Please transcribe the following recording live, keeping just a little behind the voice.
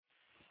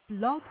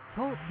Blog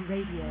Talk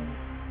Radio.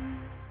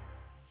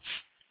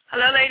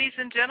 Hello, ladies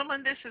and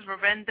gentlemen. This is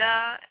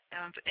Ravenda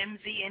of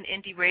MZ and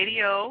Indie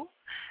Radio,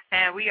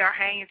 and we are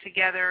hanging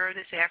together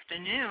this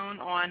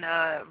afternoon on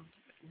a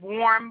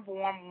warm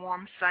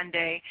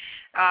Sunday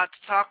to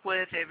talk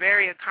with a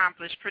very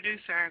accomplished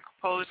producer and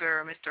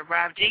composer, Mr.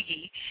 Rob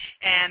DIggy,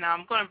 and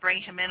I'm going to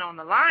bring him in on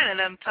the line and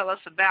let him tell us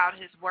about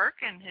his work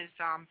and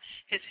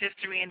his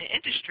history in the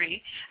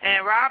industry.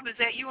 And Rob, is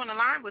that you on the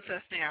line with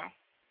us now?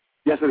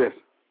 Yes, it is.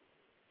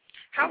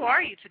 How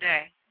are you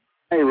today?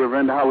 Hey,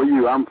 Ravenda, how are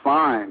you? I'm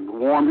fine.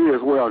 Warm here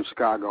as well in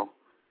Chicago.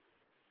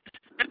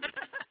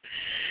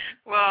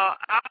 Well,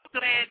 I'm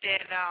glad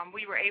that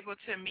we were able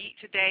to meet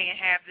today and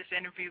have this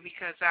interview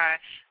because I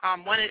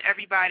wanted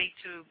everybody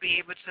to be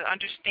able to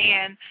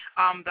understand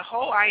the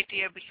whole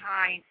idea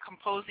behind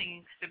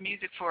composing the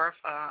music for,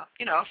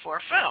 for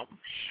a film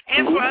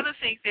and for other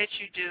things that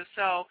you do.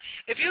 So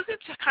if you could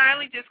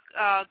kindly just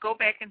go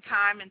back in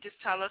time and just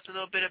tell us a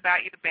little bit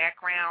about your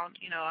background,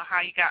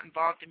 how you got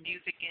involved in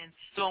music and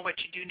doing what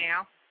you do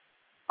now.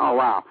 Oh,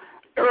 wow.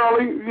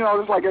 Early,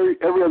 just like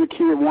every other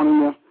kid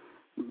wanting to,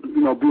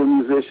 be a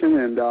musician,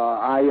 and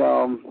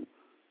I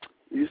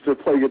used to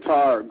play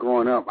guitar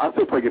growing up. I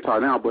still play guitar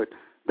now, but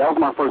that was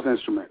my first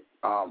instrument.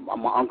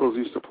 My uncles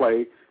used to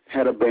play,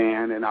 had a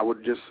band, and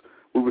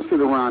we would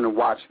sit around and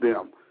watch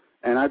them.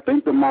 And I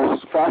think the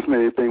most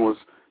fascinating thing was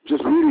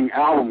just reading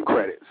album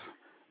credits.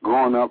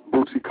 Growing up,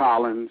 Bootsy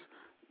Collins,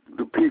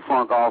 the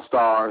P-Funk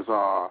All-Stars,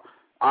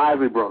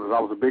 Isley Brothers. I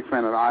was a big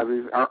fan of the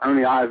Isleys.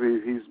 Ernie Isley,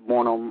 he's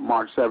born on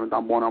March 7th.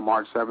 I'm born on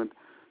March 7th.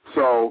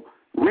 So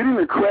reading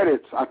the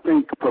credits, I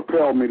think,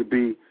 propelled me to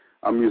be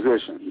a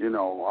musician.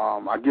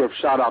 I give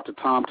shout-out to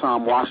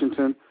Tom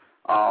Washington,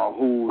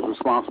 who's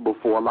responsible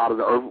for a lot of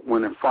the Earth,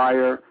 Wind &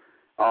 Fire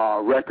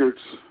records,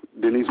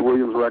 Denise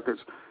Williams records.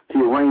 He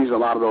arranged a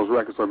lot of those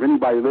records. So if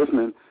anybody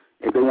listening,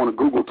 if they want to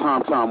Google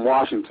Tom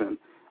Washington,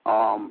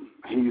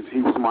 he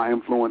was my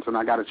influence, and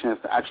I got a chance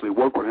to actually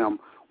work with him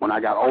when I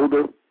got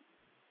older.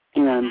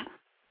 And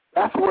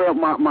that's where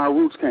my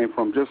roots came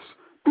from, just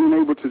being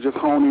able to just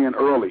hone in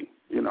early,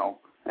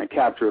 and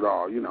capture it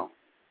all,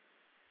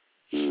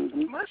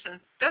 Listen,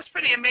 that's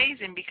pretty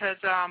amazing because,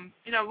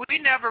 we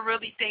never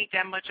really think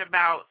that much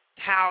about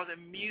how the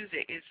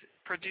music is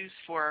produced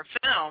for a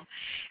film,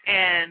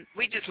 and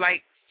we just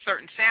like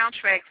certain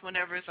soundtracks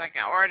whenever it's like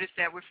an artist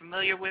that we're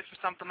familiar with or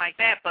something like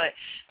that, but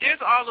there's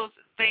all those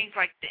things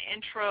like the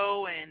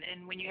intro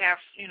and when you have,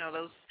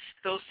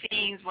 those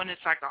scenes when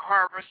it's like a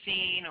horror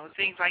scene or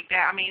things like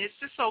that. I mean, it's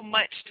just so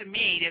much to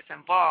me that's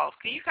involved.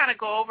 Can you kind of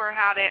go over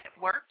how that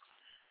works?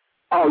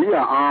 Oh,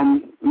 yeah.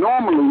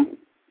 Normally,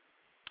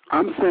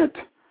 I'm sent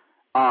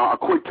a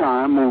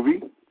QuickTime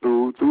movie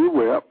through the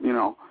web.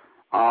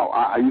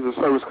 I use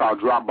a service called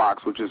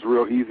Dropbox, which is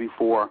real easy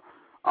for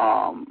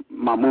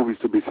my movies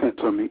to be sent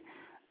to me.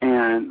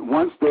 And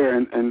once they're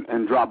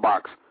in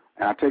Dropbox,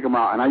 and I take them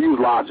out, and I use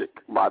Logic,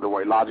 by the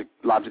way, Logic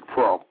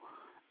Pro,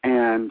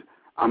 and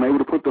I'm able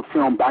to put the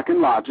film back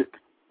in Logic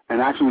and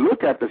actually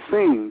look at the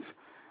scenes.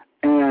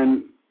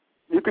 And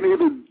you can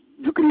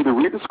either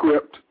read the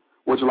script,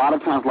 which a lot of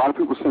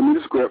people send me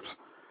the scripts,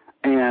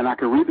 and I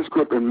can read the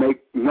script and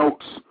make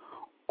notes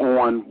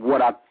on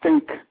what I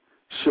think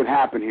should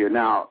happen here.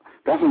 Now,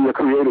 that's when your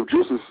creative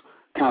juices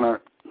kind of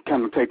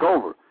take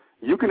over.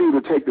 You can either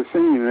take the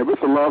scene, and if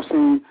it's a love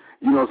scene,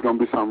 it's going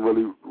to be something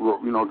really,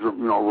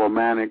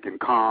 romantic and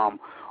calm.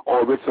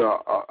 Or if it's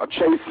a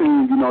chase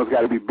scene, it's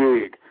got to be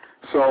big.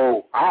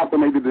 So I have to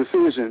make the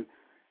decision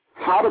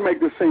how to make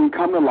this scene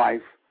come to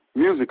life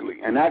musically,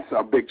 and that's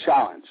a big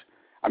challenge.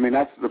 I mean,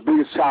 that's the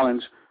biggest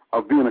challenge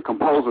of being a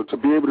composer, to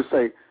be able to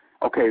say,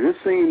 okay, this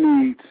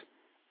scene needs,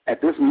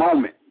 at this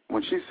moment,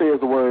 when she says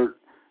the word,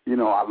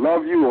 I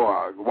love you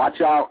or watch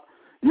out,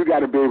 you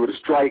got to be able to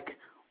strike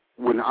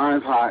with an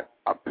iron's hot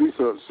a piece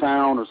of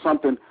sound or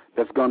something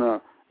that's going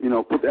to,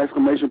 put the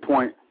exclamation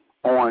point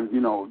on,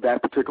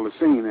 that particular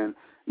scene. And,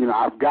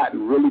 I've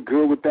gotten really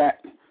good with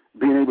that,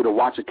 being able to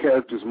watch a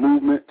character's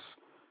movements.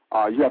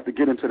 You have to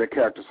get into the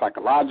character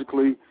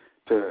psychologically,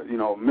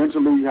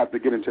 mentally. You have to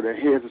get into their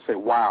heads and say,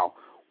 wow,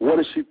 what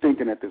is she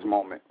thinking at this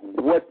moment?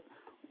 What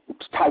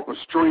type of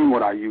string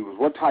would I use?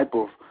 What type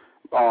of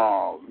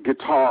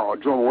guitar or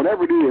drum,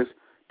 whatever it is,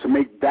 to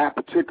make that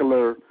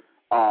particular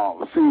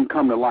scene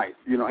come to life?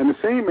 And the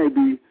scene may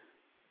be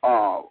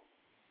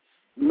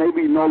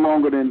maybe no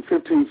longer than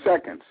 15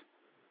 seconds,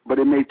 but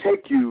it may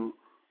take you,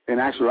 in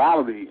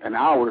actuality, an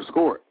hour to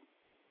score it.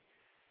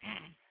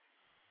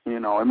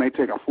 It may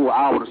take a full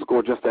hour to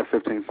score just that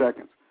 15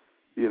 seconds.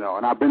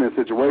 And I've been in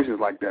situations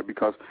like that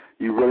because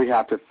you really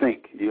have to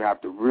think. You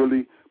have to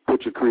really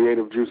put your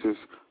creative juices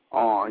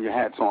on, your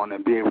hats on,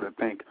 and be able to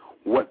think,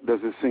 what does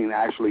this scene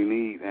actually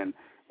need? And,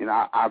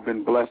 I've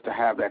been blessed to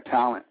have that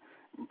talent.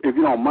 If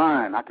you don't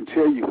mind, I can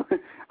tell you,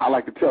 I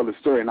like to tell the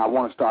story, and I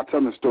want to start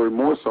telling the story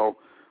more so.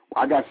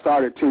 I got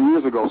started 10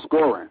 years ago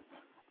scoring,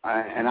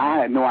 and I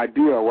had no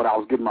idea what I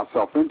was getting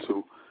myself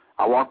into.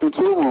 I walked into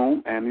a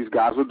room, and these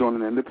guys were doing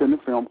an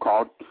independent film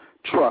called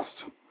Trust.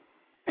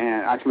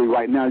 And actually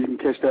right now you can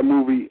catch that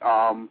movie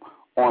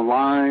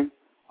online.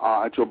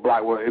 at your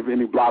block. Well, if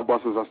any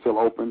Blockbusters are still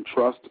open,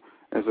 Trust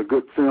is a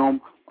good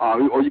film,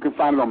 or you can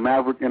find it on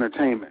Maverick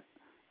Entertainment.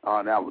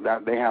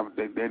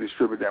 They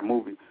distribute that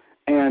movie.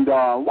 And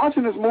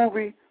watching this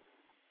movie,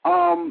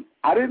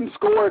 I didn't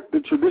score it the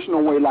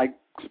traditional way like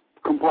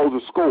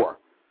composers score.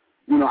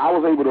 You know, I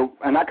was able to,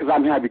 and not because I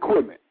didn't have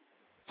equipment.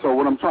 So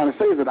what I'm trying to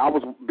say is that I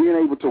was being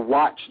able to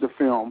watch the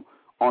film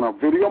on a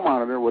video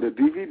monitor with a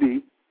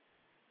DVD,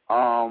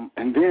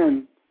 and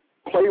then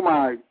play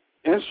my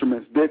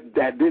instruments that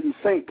didn't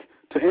sync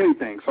to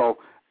anything. So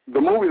the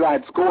movies I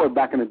had scored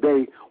back in the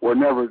day were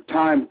never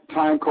time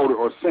coded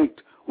or synced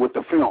with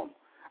the film.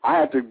 I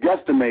had to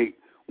guesstimate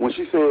when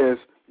she says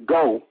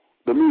go,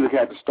 the music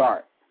had to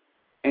start.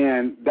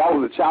 And that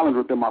was a challenge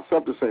within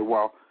myself to say,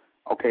 well,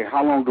 okay,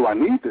 how long do I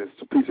need this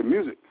piece of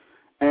music?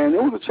 And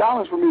it was a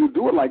challenge for me to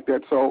do it like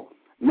that. So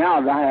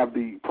now that I have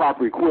the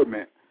proper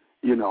equipment,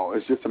 you know,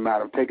 it's just a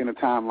matter of taking the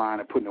timeline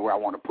and putting it where I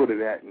want to put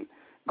it at and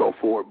go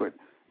forward. But,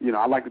 you know,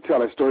 I like to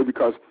tell that story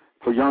because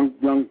for young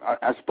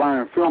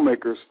aspiring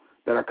filmmakers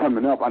that are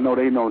coming up, I know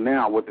they know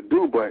now what to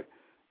do, but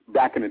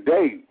back in the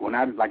day when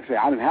I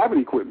didn't have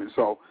any equipment,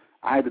 so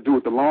I had to do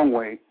it the long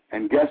way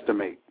and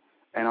guesstimate.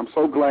 And I'm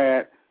so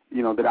glad,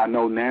 you know, that I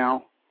know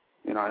now,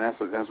 you know, and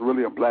that's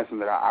really a blessing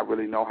that I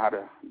really know how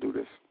to do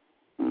this.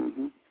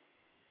 Mm-hmm.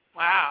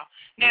 Wow.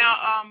 Now,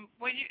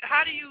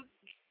 how do you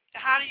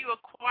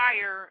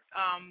acquire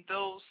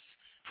those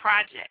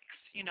projects?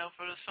 You know,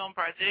 for the film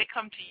project, do they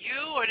come to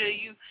you, or do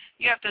you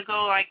have to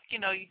go like, you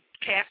know,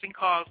 casting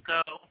calls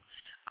go?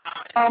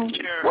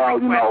 Well,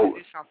 you know,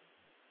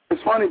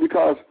 it's funny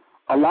because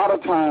a lot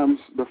of times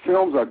the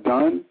films are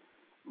done.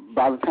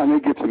 By the time they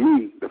get to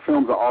me, the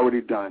films are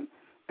already done.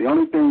 The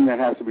only thing that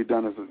has to be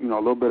done is, you know, a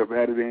little bit of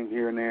editing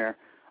here and there.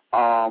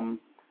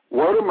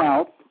 Word of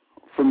mouth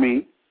for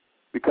me,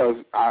 because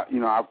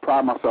I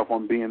pride myself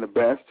on being the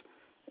best.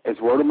 It's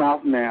word of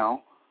mouth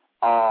now,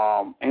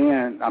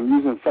 and I'm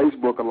using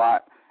Facebook a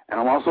lot, and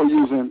I'm also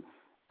using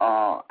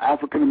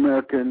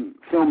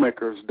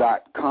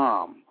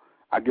AfricanAmericanFilmmakers.com.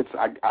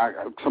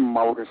 Some of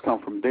my work has come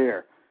from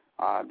there.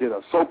 I did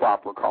a soap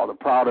opera called The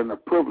Proud and the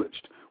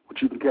Privileged,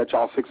 which you can catch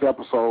all 6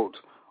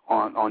 episodes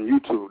on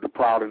YouTube, The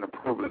Proud and the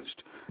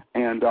Privileged.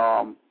 And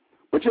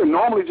but yeah,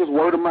 normally just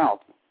word of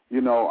mouth.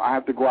 You know, I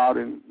have to go out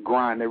and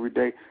grind every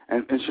day.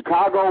 And in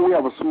Chicago, we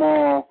have a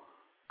small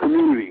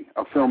community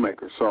of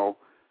filmmakers, so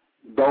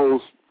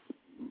those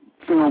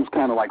films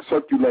kind of like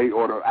circulate,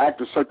 or the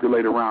actors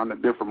circulate around the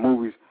different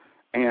movies,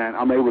 and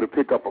I'm able to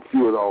pick up a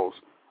few of those.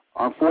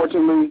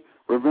 Unfortunately,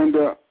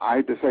 Ravinda, I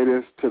hate to say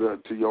this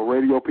to your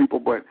radio people,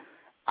 but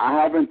I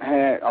haven't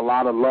had a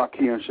lot of luck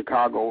here in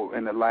Chicago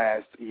in the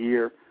last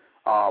year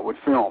with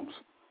films.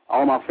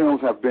 All my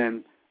films have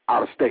been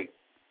out of state,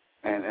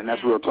 and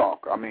that's real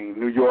talk. I mean,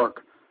 New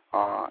York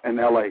and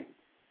L.A.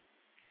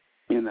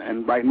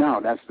 And right now,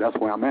 that's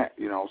where I'm at,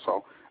 you know.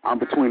 So I'm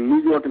between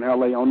New York and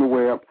L.A. on the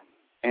web,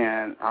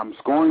 and I'm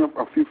scoring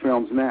a few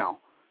films now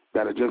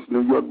that are just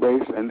New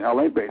York-based and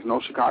L.A.-based, no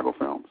Chicago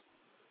films.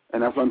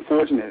 And that's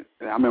unfortunate.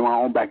 I'm in my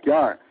own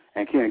backyard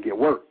and can't get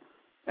work.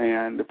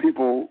 And the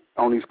people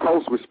on East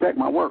Coast respect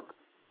my work.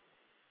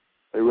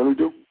 They really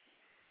do.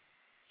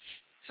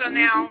 So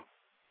now,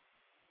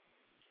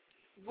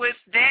 with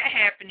that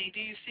happening, do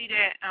you see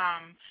that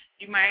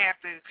you might have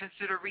to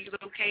consider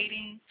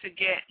relocating to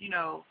get, you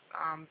know,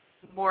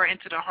 more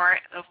into the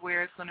heart of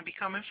where it's going to be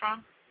coming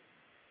from?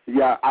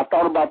 Yeah, I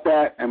thought about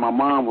that, and my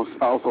mom was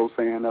also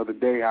saying the other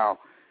day how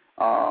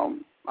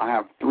I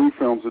have 3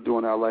 films to do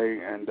in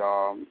L.A. and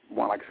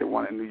one, like I said,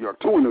 one in New York,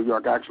 2 in New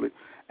York actually.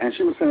 And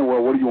she was saying,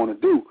 well, what do you want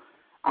to do?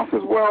 I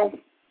said, well,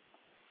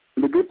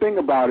 the good thing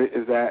about it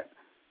is that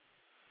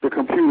the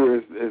computer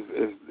is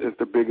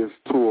the biggest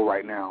tool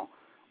right now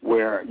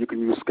where you can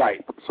use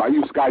Skype. So I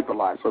use Skype a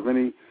lot. So if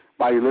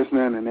anybody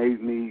listening and they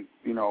need,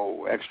 you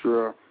know,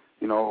 extra,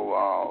 you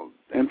know,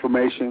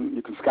 information,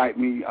 you can Skype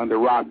me under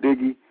Rob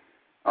DIggy.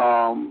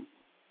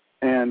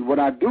 And what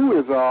I do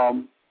is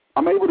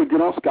I'm able to get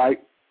on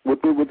Skype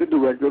with the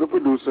director, the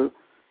producer.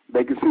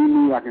 They can see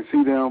me, I can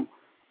see them,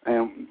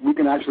 and I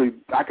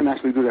can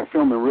actually do their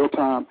film in real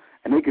time,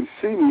 and they can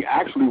see me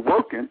actually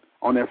working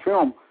on their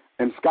film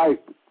in Skype,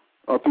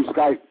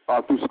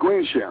 through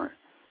screen sharing.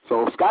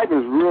 So Skype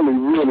has really,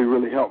 really,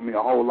 really helped me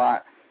a whole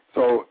lot.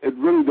 So it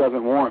really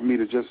doesn't warrant me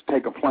to just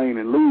take a plane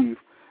and leave,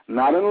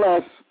 not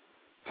unless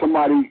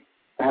somebody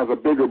has a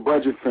bigger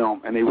budget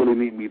film and they really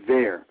need me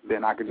there,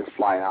 then I can just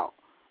fly out.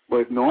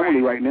 But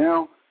normally right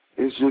now,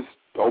 it's just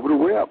over the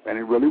web, and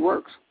it really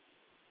works.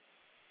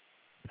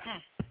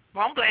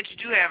 Well, I'm glad you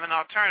do have an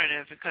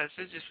alternative, because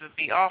it just would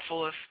be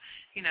awful if,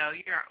 you know,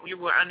 you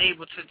were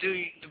unable to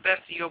do the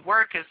best of your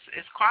work as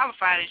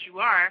qualified as you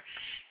are,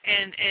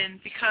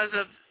 and because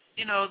of,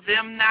 you know,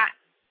 them not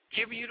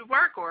giving you the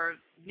work or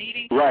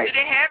needing. Right. Do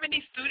they have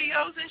any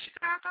studios in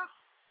Chicago?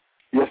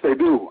 Yes, they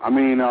do. I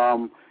mean,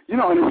 you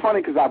know, and it's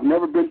funny because I've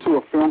never been to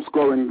a film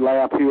scoring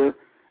lab here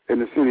in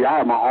the city. I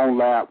have my own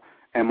lab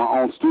and my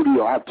own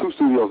studio. I have 2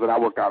 studios that I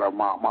work out of,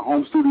 my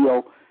home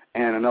studio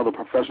and another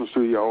professional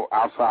studio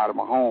outside of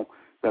my home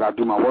that I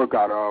do my work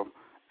out of.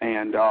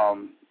 And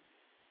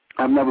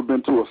I've never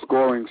been to a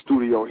scoring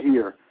studio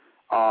here,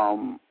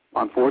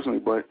 unfortunately,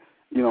 but,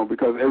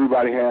 because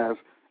everybody has,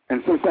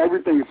 and since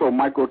everything is so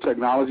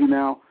micro-technology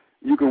now,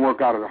 you can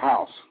work out of the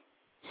house.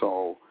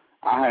 So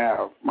I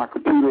have my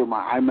computer,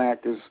 my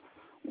iMac is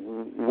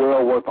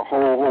well worth a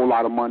whole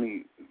lot of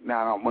money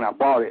now when I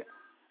bought it,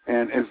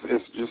 and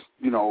it's just,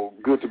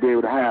 good to be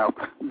able to have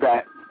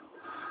that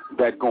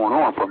going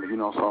on for me,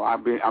 So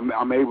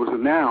I'm able to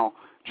now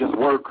just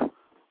work,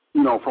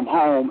 from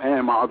home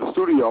and my other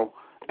studio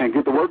and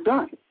get the work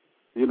done,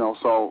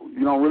 So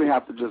you don't really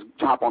have to just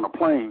hop on a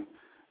plane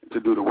to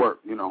do the work,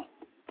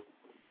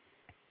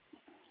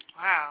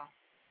 Wow.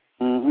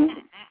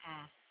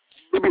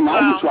 It'd be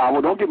nice to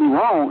travel. Don't get me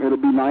wrong. It'll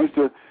be nice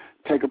to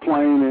take a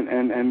plane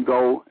and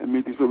go and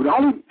meet these people. The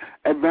only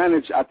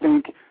advantage, I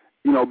think,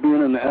 being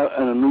in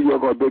a New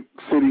York or a big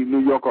city, New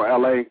York or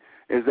L.A.,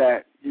 is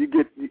that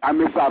I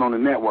miss out on the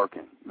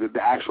networking, the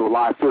actual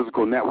live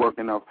physical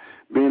networking of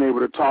being able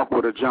to talk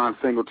with a John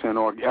Singleton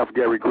or F.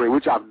 Gary Gray,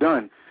 which I've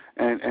done,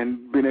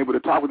 and being able to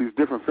talk with these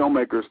different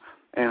filmmakers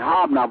and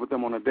hobnob with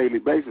them on a daily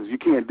basis. You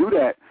can't do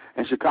that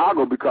in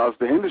Chicago because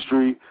the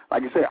industry,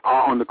 like I said,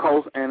 are on the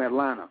coast and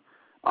Atlanta.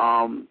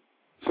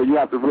 So you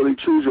have to really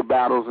choose your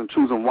battles and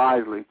choose them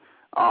wisely,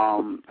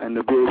 and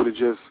to be able to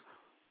just,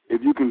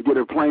 if you can get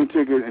a plane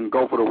ticket and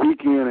go for the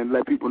weekend and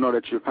let people know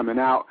that you're coming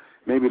out,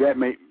 maybe that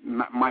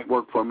might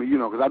work for me,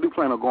 because I do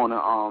plan on going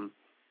to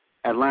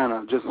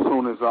Atlanta just as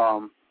soon as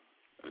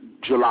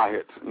July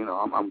hits.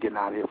 I'm getting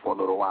out of here for a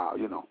little while,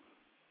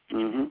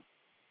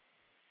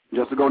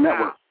 just to go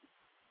network.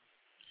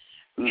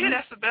 Wow. Yeah,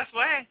 that's the best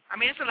way. I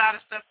mean, it's a lot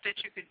of stuff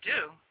that you could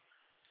do.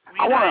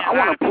 I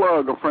want to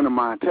plug a friend of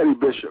mine, Teddy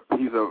Bishop.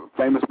 He's a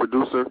famous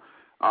producer.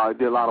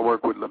 Did a lot of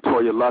work with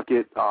LaToya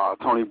Luckett,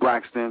 Tony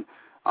Braxton,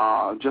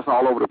 just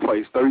all over the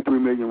place. 33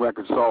 million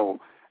records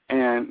sold.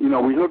 And,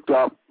 we hooked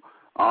up,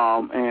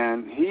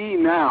 and he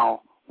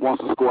now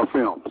wants to score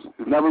films.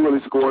 He's never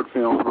really scored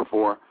films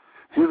before.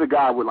 He's a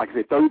guy with, like I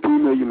said, 33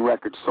 million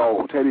records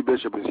sold. Teddy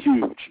Bishop is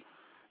huge,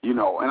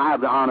 and I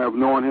have the honor of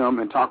knowing him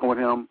and talking with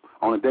him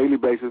on a daily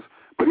basis.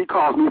 But he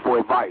calls me for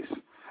advice.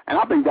 And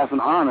I think that's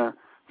an honor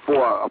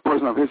for a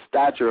person of his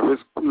stature, of his,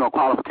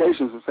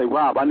 qualifications, to say,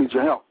 Rob, I need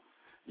your help.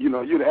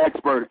 You're the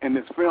expert in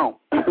this film.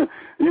 Can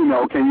you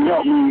help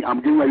me? I'm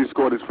getting ready to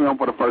score this film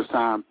for the first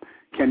time.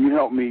 Can you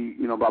help me?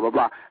 Blah, blah,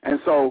 blah. And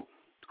so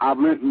I've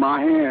lent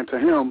my hand to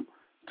him,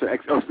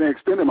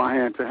 extended my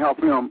hand to help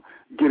him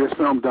get his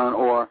film done,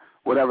 or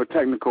whatever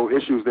technical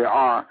issues there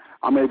are,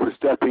 I'm able to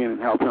step in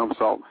and help him.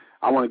 So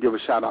I want to give a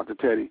shout out to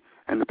Teddy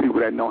and the people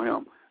that know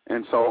him.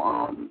 And so,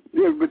 I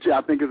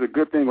think it's a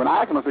good thing. When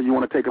I ask him, I say, you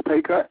want to take a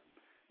pay cut?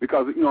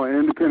 Because, in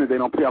independent, they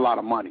don't pay a lot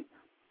of money.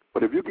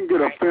 But if you can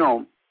get a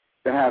film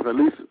that has at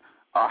least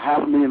a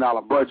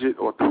 $500,000 budget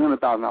or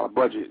 $300,000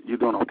 budget, you're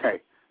doing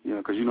okay,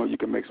 because you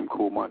can make some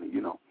cool money,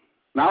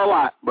 Not a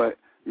lot, but,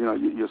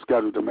 you're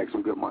scheduled to make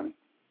some good money.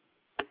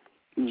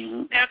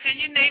 Mm-hmm. Now, can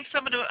you name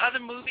some of the other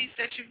movies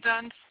that you've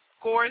done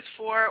scores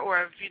for, or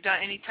have you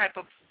done any type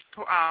of,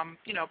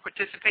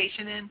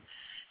 participation in,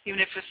 even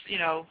if it's,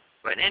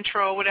 an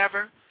intro or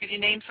whatever? Could you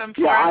name some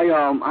for us?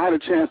 Yeah, I had a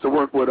chance to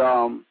work with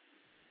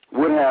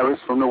Wood Harris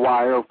from The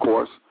Wire, of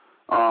course.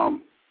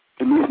 And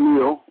Miss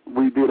Neal,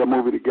 we did a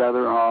movie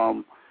together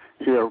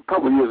here a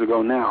couple of years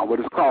ago now, but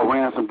it's called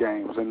Ransom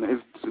Games, and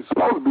it's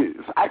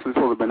actually supposed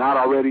to have been out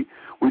already.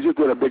 We just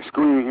did a big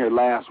screening here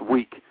last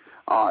week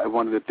at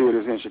one of the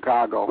theaters in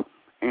Chicago,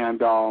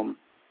 and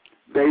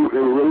they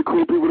were really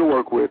cool people to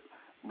work with.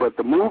 But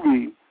the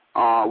movie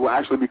will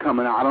actually be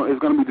coming out.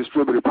 It's going to be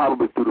distributed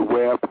probably through the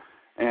web,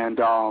 and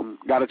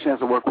got a chance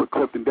to work with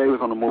Clifton Davis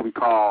on a movie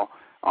called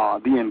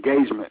The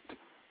Engagement.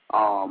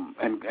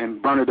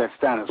 And Bernadette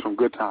Stannis from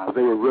Good Times.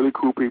 They were really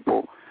cool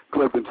people.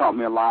 Clifton taught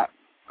me a lot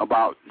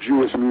about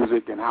Jewish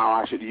music and how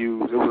I should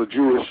use. It was a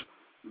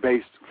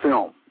Jewish-based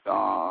film.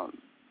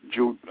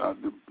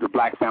 The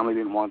black family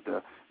didn't want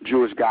the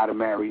Jewish guy to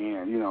marry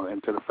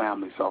into the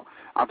family. So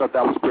I thought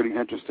that was pretty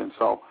interesting.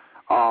 So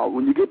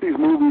when you get these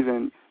movies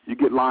and you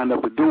get lined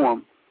up to do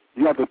them,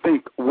 you have to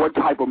think what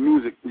type of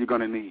music you're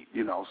going to need.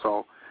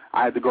 So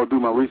I had to go do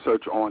my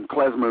research on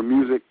klezmer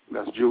music.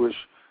 That's Jewish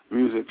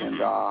music, and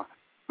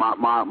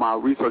My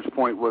research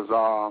point was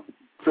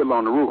Fiddler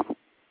on the Roof,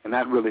 and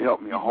that really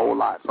helped me a whole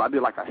lot. So I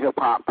did like a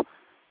hip-hop,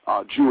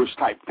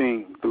 Jewish-type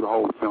theme through the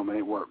whole film, and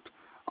it worked.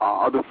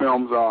 Other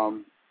films,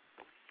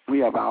 we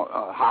have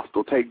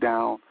Hostile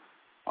Takedown,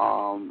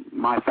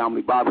 My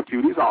Family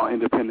Barbecue. These are all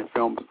independent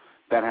films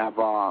that have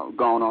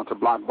gone on to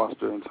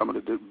Blockbuster and some of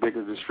the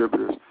bigger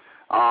distributors.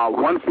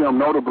 One film,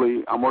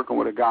 notably, I'm working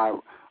with a guy.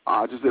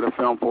 I just did a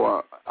film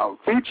for a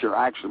feature,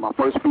 actually. My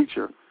first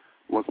feature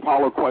was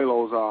Paulo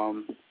Coelho's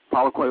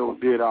Paulo Coelho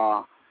did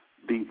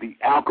The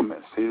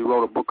Alchemist. He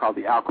wrote a book called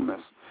The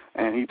Alchemist,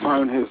 and he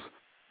turned his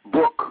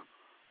book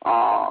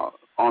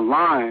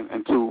online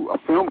into a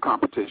film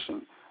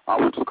competition,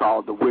 which was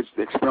called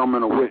The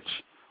Experimental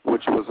Witch,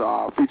 which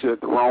was featured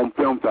at the Rome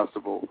Film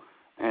Festival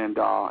and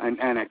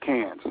at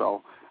Cannes.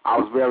 So I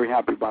was very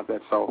happy about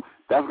that. So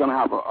that's going to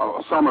have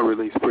a summer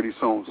release pretty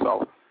soon.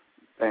 So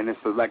and in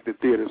selected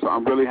theaters. So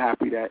I'm really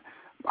happy that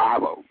I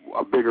have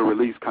a bigger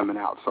release coming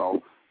out.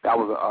 So that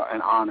was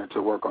an honor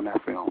to work on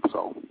that film.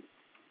 So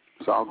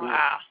it's all good.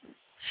 Wow.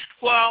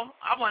 Well,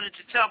 I wanted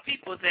to tell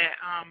people that,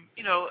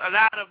 you know, a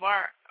lot of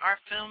our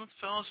films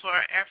for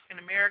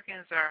African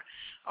Americans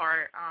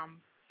are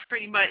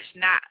pretty much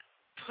not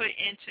put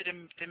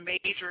into the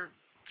major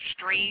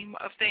stream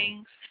of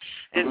things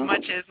as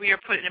much as we are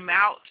putting them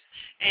out,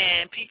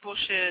 and people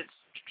should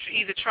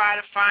either try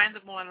to find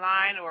them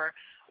online or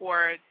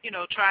you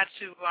know, try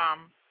to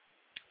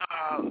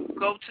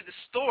go to the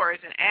stores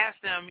and ask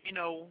them, you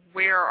know,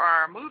 where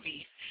are our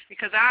movies?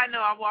 Because I know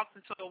I walked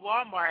into a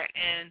Walmart,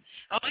 and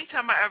the only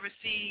time I ever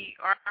see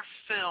our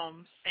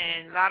films,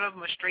 and a lot of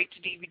them are straight to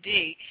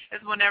DVD,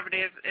 is whenever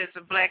there's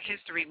a Black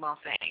History Month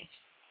thing.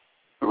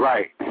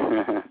 Right.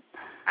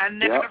 I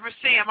never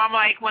see them. I'm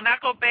like, when I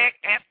go back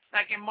after,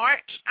 like in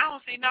March, I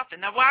don't see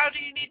nothing. Now, why do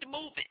you need to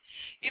move it?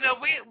 You know,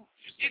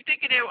 you're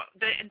thinking that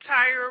the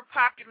entire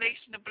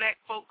population of Black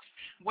folks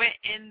went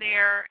in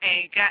there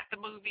and got the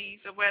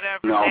movies or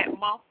whatever that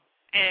month,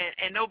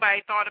 and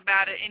nobody thought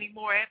about it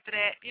anymore after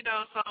that. You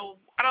know, so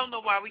I don't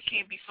know why we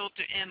can't be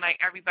filtered in like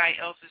everybody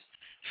else's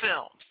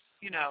films.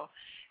 You know.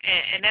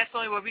 And that's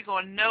the only way we're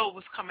going to know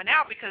what's coming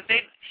out, because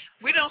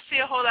we don't see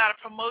a whole lot of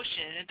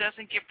promotion. It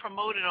doesn't get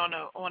promoted on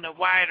a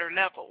wider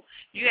level.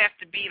 You have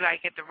to be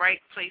like at the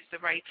right place, the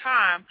right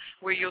time,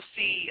 where you'll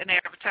see an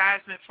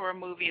advertisement for a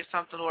movie or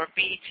something, or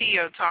BET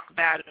will talk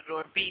about it,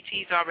 or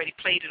BET's already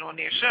played it on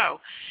their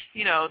show.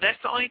 You know, that's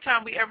the only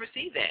time we ever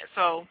see that.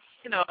 So,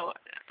 you know,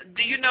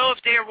 do you know if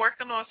they're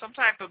working on some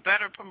type of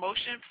better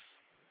promotion?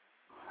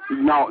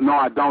 No,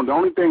 I don't. The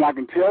only thing I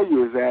can tell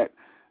you is that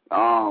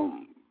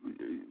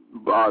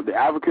the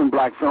African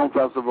Black Film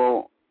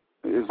Festival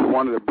is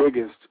one of the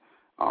biggest,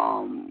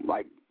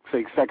 like,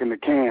 say, second to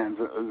Cannes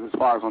as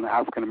far as on the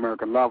African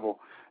American level.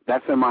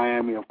 That's in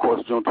Miami, of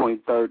course, June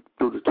 23rd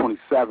through the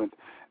 27th.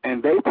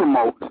 And they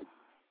promote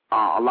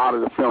a lot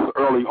of the films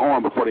early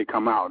on before they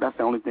come out. That's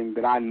the only thing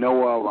that I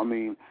know of. I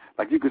mean,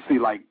 like, you can see,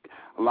 like,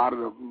 a lot of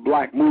the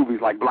black movies,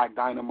 like Black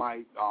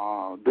Dynamite,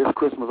 This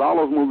Christmas, all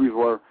those movies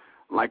were,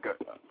 like,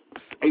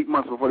 8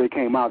 months before they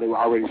came out, they were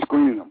already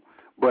screening them.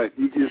 But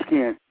you just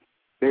can't.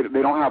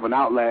 They don't have an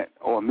outlet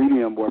or a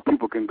medium where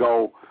people can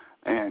go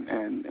and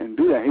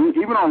do that.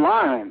 Even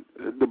online,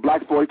 the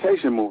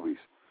blaxploitation movies,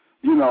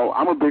 you know,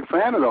 I'm a big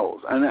fan of those.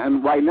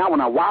 And right now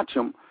when I watch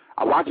them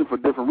for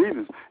different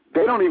reasons.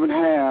 They don't even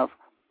have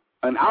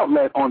an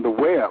outlet on the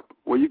web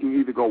where you can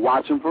either go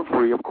watch them for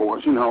free, of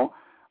course, you know.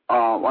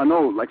 I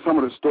know, like, some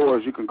of the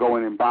stores you can go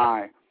in and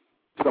buy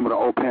some of the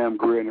old Pam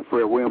Grier and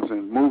Fred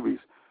Williamson movies,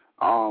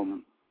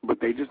 but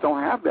they just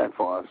don't have that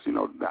for us, you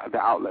know, the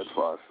outlets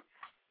for us.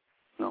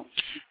 No.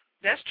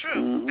 That's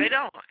true. They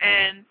don't.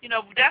 And, you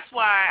know, that's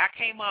why I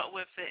came up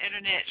with the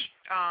internet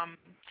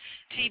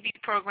TV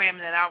program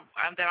that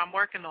I'm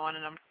working on,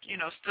 and I'm, you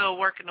know, still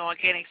working on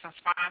getting some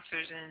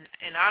sponsors,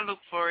 and I look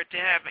forward to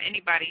having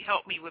anybody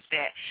help me with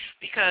that,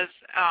 because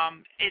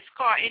it's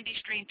called Indie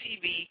Stream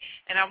TV,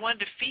 and I wanted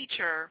to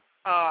feature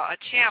a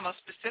channel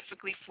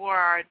specifically for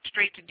our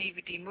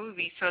straight-to-DVD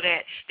movies so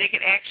that they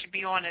could actually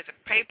be on as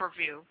a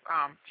pay-per-view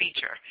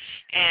feature.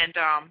 And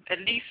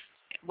at least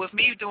with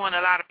me doing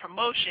a lot of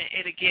promotion,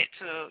 it'll get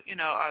to, you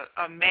know,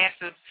 a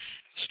massive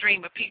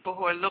stream of people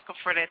who are looking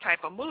for that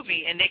type of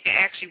movie, and they can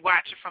actually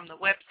watch it from the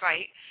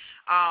website.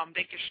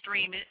 They can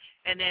stream it,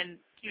 and then,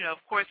 you know,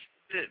 of course,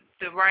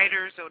 the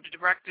writers or the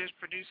directors,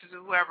 producers,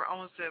 or whoever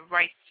owns the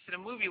rights to the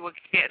movie will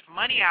get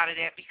money out of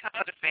that because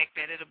of the fact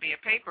that it'll be a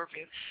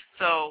pay-per-view.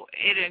 So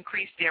it'll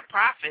increase their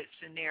profits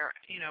and their,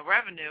 you know,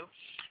 revenue.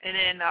 And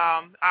then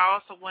I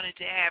also wanted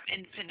to have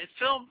independent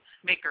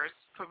filmmakers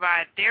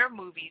provide their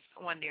movies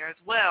on there as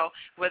well,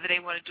 whether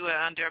they want to do it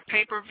under a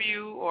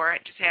pay-per-view or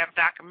just have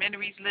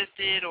documentaries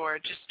listed or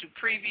just do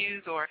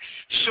previews or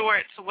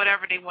shorts or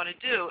whatever they want to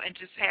do, and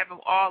just have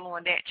them all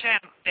on that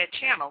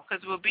channel,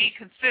 because it will be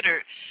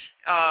considered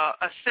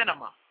a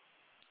cinema.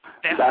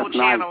 That's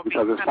nice,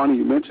 because it's funny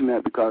you mention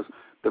that, because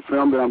the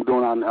film that I'm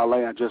doing out in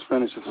L.A., I just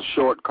finished. It's a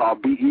short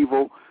called Be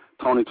Evil,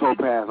 Tony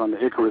Topaz on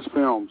the Icarus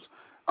Films.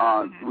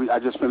 I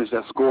just finished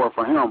that score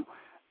for him.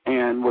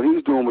 And what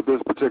he's doing with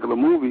this particular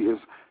movie is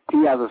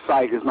he has a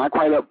site. It's not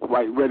quite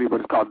ready,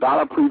 but it's called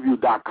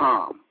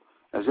dollarpreview.com.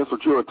 That's just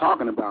what you were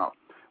talking about.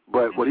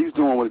 But what he's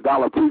doing with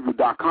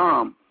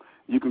dollarpreview.com,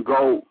 you can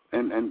go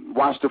and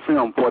watch the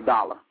film for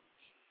 $1.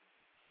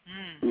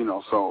 You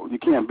know, so you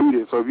can't beat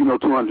it. So if you know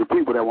 200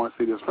 people that want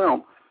to see this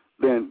film,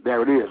 then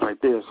there it is right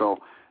there. So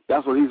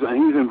that's what he's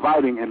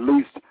inviting at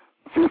least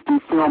 50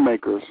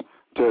 filmmakers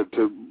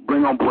to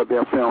bring on board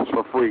their films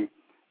for free.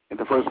 And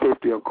the first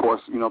 50, of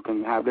course, you know,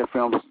 can have their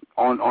films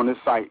on this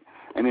site,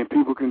 and then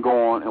people can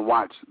go on and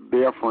watch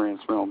their friends'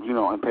 films, you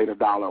know, and pay the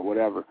 $1 or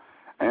whatever.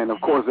 And of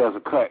course, there's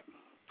a cut.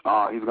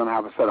 He's going to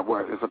have a setup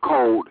where it's a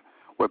code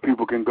where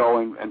people can go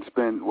and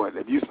spend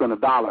if you spend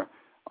 $1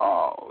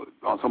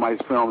 on somebody's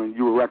film and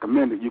you were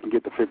recommended, you can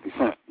get the 50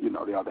 cents, you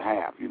know, the other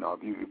half, you know,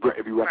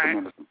 if you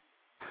recommend it.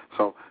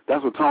 So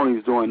that's what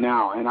Tony's doing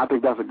now, and I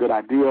think that's a good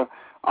idea,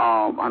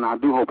 and I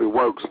do hope it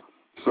works.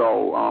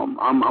 So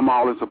I'm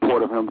all in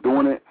support of him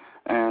doing it,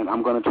 and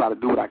I'm going to try to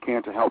do what I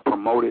can to help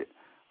promote it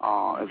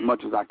as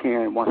much as I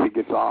can once he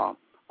gets all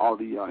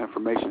the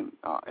information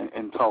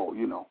in tow,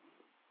 you know.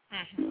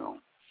 Mm-hmm. You know.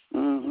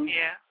 Mm-hmm.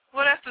 Yeah.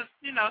 Well, that's just,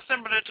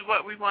 similar to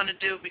what we want to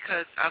do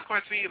because, of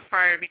course, we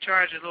probably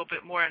charge a little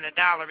bit more than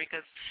 $1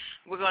 because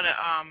we're going to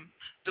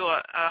do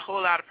a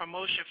whole lot of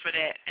promotion for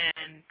that,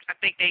 and I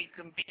think they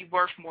can be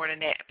worth more than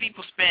that.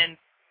 People spend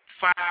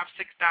 $5,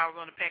 $6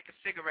 on a pack of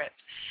cigarettes.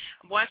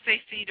 Once they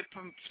see the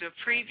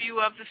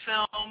preview of the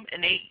film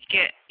and they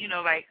get,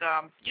 like,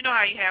 how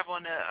you have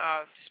on the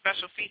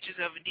special features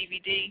of a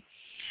DVD,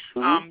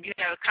 you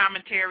have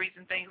commentaries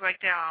and things like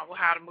that on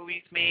how the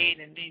movie's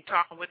made and then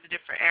talking with the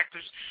different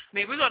actors. I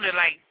mean, we're going to,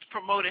 like,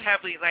 promote it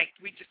heavily, like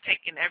we just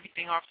taking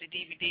everything off the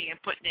DVD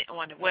and putting it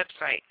on the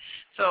website.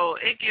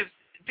 So it gives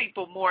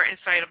people more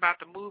insight about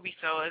the movie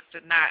so as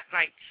to not,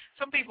 like,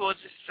 some people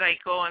just,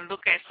 like, go and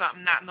look at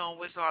something not knowing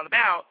what it's all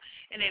about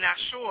and they're not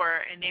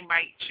sure and they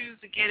might choose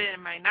to get it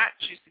and might not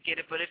choose to get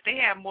it. But if they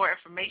have more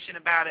information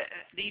about it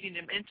leading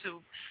them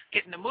into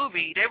getting the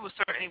movie, they will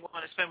certainly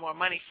want to spend more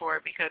money for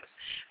it because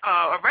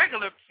a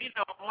regular,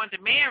 on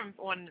demand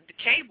on the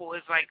cable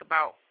is like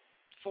about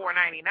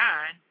 $4.99.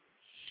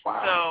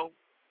 Wow. So,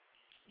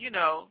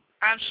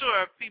 I'm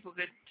sure people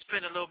could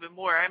spend a little bit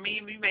more. I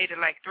mean, we made it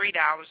like $3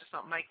 or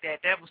something like that.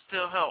 That would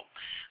still help.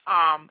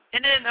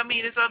 And then, I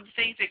mean, there's other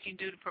things they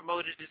can do to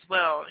promote it as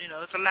well.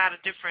 It's a lot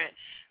of different,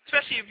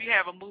 especially if you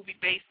have a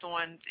movie based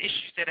on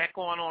issues that are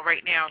going on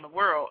right now in the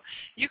world.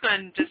 You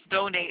can just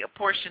donate a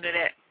portion of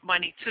that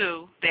money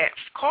to that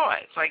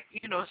cause. Like,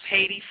 it's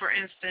Haiti, for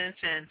instance,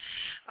 and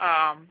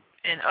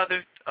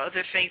other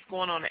things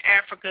going on in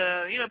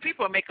Africa.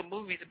 People are making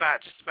movies about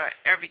just about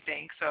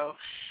everything. So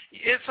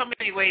there's so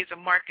many ways to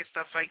market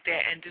stuff like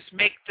that and just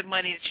make the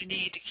money that you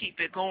need to keep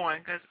it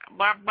going. Because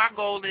my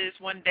goal is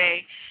one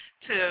day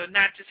to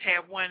not just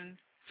have one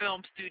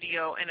film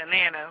studio in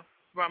Atlanta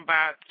run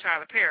by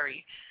Tyler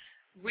Perry.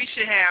 We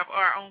should have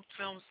our own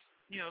films,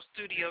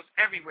 studios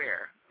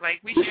everywhere. Like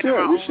we should have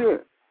our own. We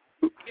should.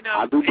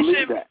 I do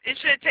believe that. It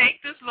shouldn't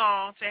take this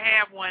long to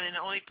have one, and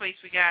the only place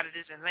we got it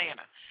is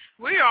Atlanta.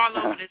 We're all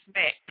over this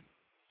map.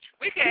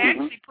 We could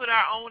actually put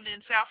our own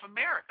in South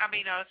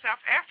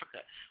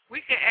Africa. We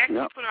could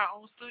actually put our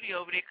own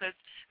studio over there because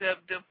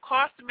the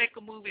cost to make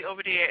a movie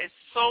over there is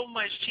so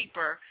much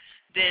cheaper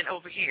than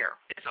over here.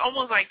 It's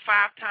almost like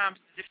 5 times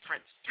the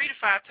difference, 3 to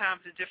 5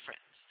 times the difference.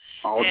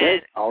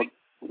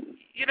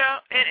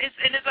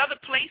 And there's other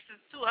places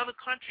too, other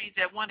countries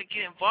that want to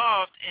get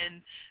involved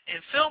in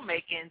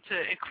filmmaking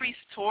to increase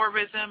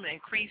tourism,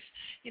 increase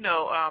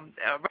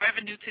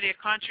revenue to their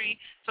country.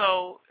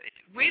 So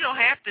we don't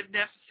have to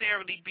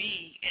necessarily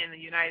be in the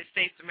United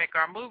States to make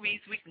our movies.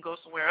 We can go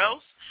somewhere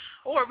else,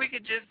 or we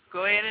could just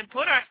go ahead and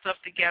put our stuff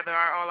together,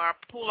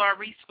 pool our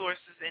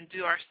resources, and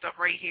do our stuff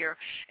right here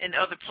in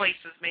other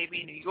places,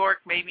 maybe in New York,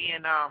 maybe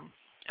in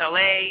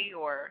L.A.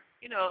 or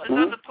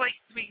there's other places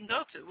we can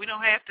go to. We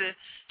don't have to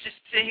just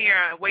sit here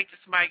and wait till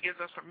somebody gives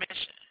us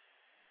permission.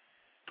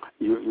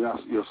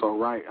 You're so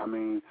right. I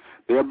mean,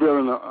 they're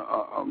building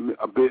a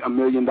 $1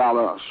 million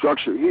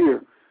structure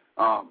here,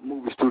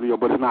 movie studio,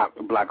 but it's not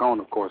black-owned,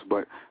 of course.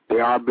 But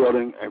they are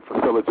building a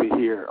facility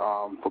here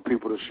for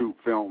people to shoot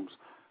films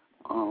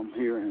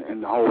here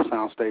and the whole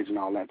sound stage and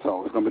all that.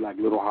 So it's going to be like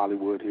Little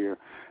Hollywood here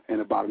in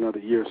about another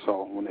year or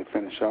so when they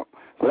finish up.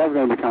 So that's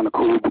going to be kind of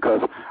cool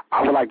because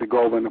I would like to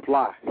go over and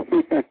apply.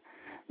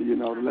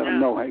 To let them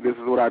know, hey, this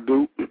is what I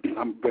do.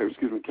 I'm very,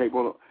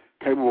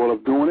 capable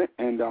of doing it.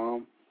 And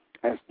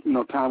as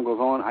time goes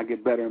on, I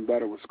get better and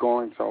better with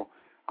scoring. So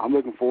I'm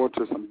looking forward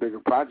to some bigger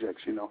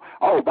projects.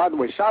 Oh, by the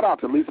way, shout out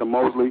to Lisa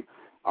Mosley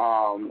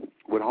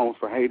with Homes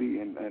for Haiti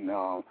and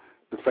the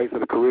Face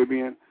of the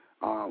Caribbean.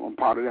 I'm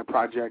part of that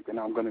project, and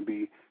I'm going to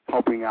be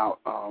helping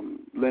out,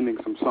 lending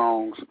some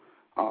songs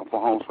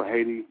for Homes for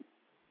Haiti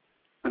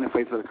and the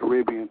Face of the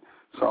Caribbean.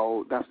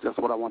 So that's just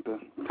what I want to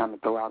kind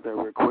of throw out there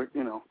real quick.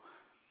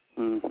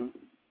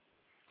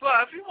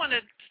 Well, if you want to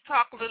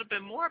talk a little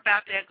bit more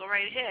about that, go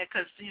right ahead,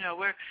 because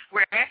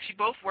we're actually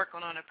both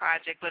working on a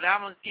project. But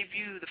I'm going to give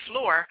you the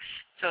floor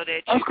so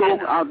that that's you cool.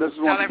 can I just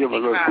want to give a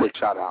little quick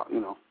shout out.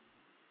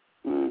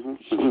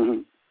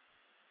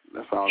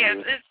 That's all. Yes,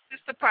 it's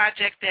just a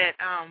project that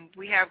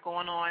we have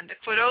going on.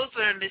 For those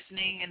that are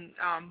listening and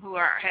who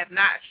have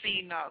not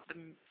seen the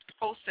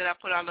post that I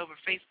put all over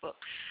Facebook.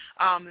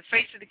 The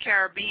Face of the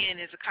Caribbean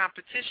is a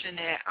competition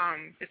that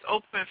is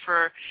open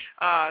for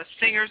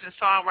singers and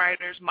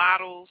songwriters,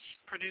 models,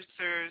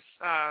 producers,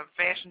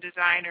 fashion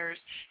designers,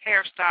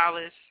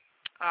 hairstylists.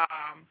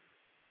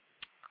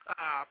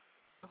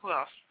 Who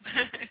else?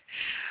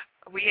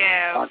 We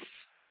have.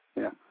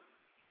 Yeah.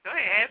 Go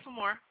ahead, add some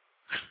more.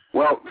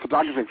 Well,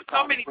 photographers,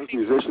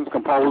 musicians,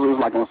 composers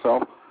like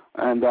myself,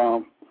 and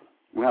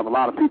we have a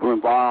lot of people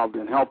involved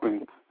in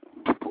helping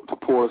to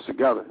pull us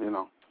together.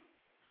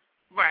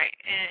 Right,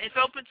 and it's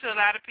open to a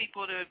lot of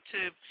people to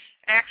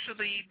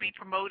actually be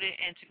promoted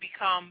and to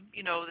become,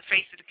 the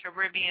face of the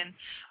Caribbean.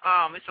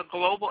 It's a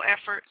global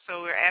effort,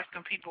 so we're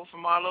asking people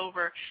from all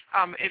over.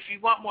 If you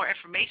want more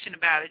information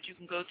about it, you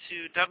can go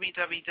to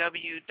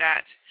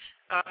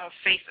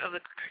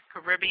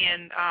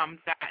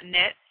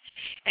www.faceofthecaribbean.net,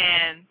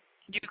 and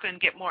you can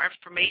get more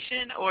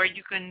information, or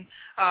you can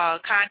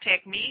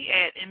contact me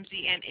at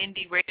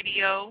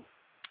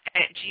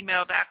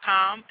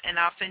mznindyradio@gmail.com, and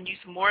I'll send you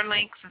some more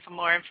links and some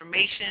more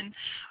information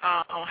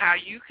on how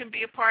you can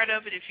be a part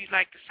of it if you'd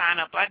like to sign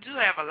up. I do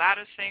have a lot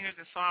of singers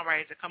and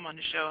songwriters that come on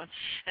the show,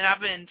 and I've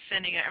been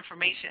sending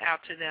information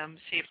out to them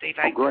to see if they'd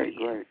like to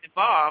be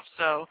involved.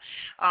 So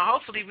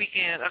hopefully we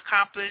can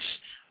accomplish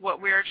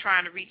what we're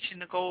trying to reach in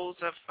the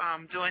goals of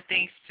doing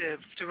things to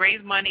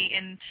raise money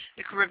in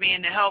the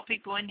Caribbean to help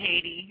people in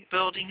Haiti,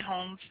 building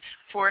homes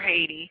for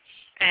Haiti,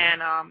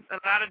 and a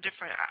lot of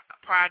different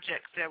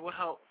projects that will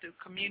help the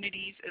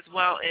communities as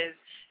well as,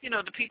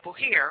 the people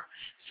here.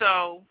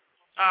 So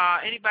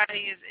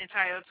anybody is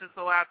entitled to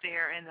go out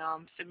there and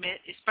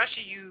submit,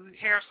 especially you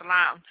hair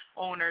salon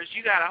owners.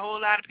 You got a whole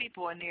lot of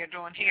people in there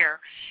doing hair,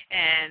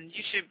 and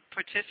you should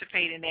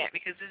participate in that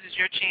because this is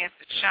your chance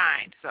to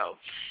shine. So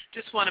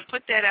just want to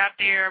put that out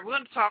there. We're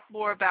going to talk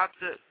more about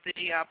the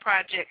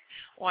project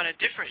on a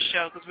different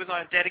show because we're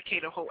going to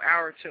dedicate a whole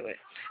hour to it.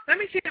 Let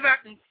me see if I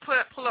can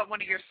pull up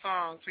one of your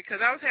songs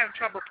because I was having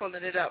trouble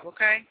pulling it up,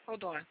 okay?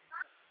 Hold on.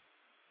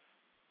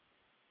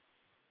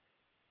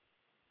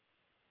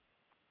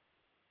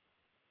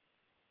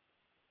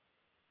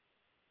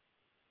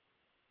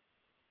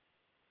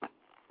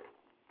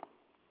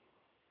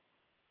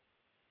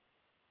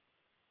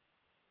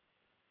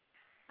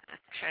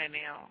 Okay,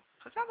 now,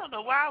 because I don't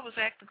know why I was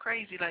acting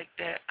crazy like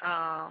that.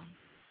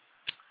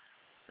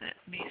 Let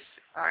me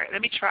see. All right,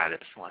 let me try this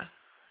one.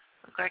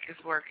 Looks like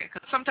it's working.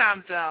 Because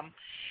sometimes,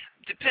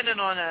 depending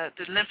on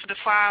the length of the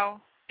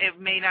file, it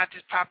may not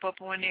just pop up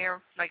on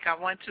there like I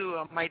want to,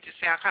 or it might just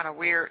sound kind of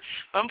weird.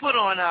 But I'm put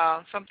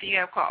on something you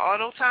have called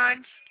Auto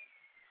Times.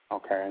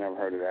 Okay, I never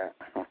heard of that.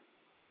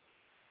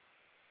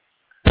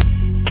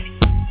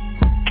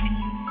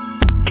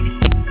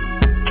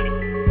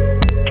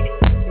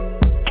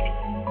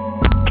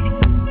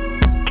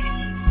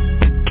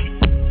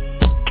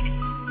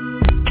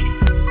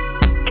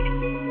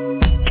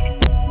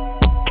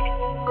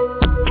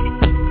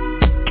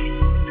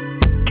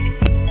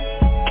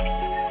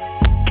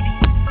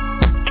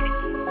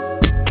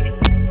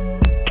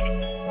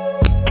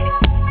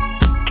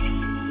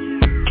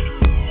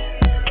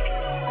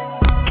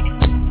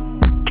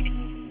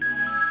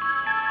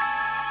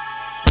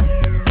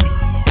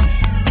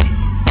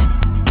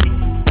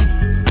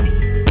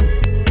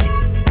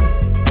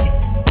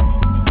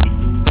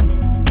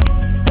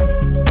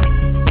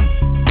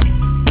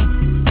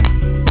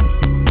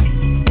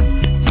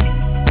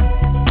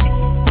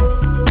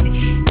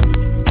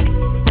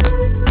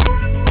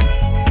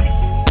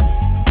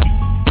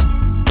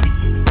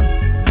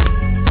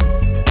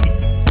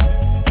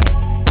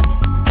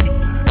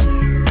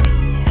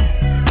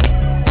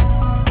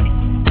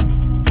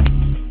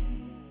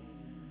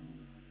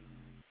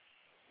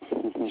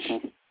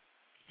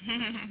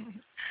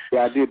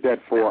 Yeah, I did that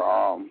for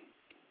a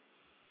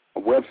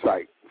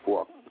website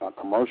for a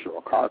commercial,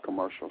 a car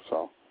commercial.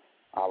 So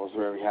I was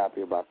very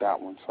happy about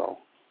that one. So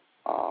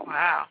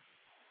wow,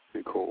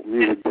 pretty cool.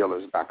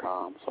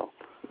 Musicdealers.com. So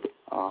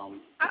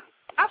I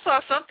saw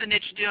something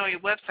that you did on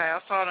your website.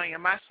 I saw it on your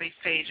MySpace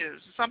page. It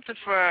was something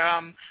for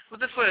was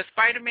it for the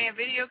Spider-Man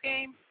video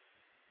game?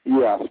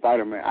 Yeah,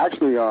 Spider-Man.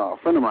 Actually, a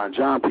friend of mine,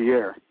 John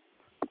Pierre,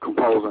 a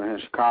composer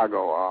in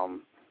Chicago,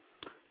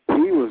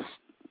 he was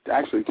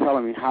actually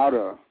telling me how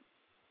to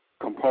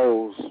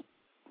compose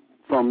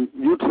from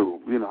YouTube,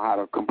 how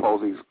to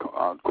compose these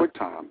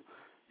QuickTime.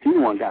 He's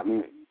the one got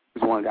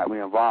me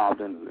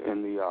involved in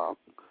the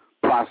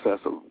process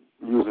of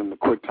using the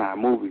QuickTime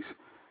movies,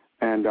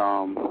 and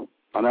I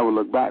never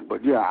looked back.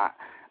 But yeah,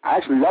 I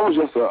actually that was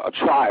just a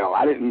trial.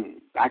 I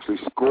didn't actually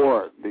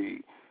score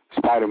the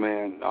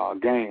Spider-Man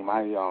game.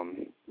 I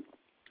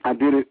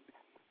did it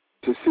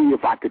to see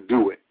if I could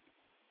do it,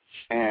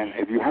 and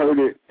if you heard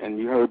it and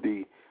you heard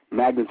the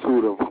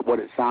magnitude of what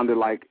it sounded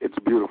like, it's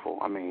beautiful.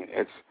 I mean,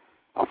 it's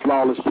a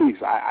flawless piece.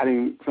 I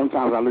didn't.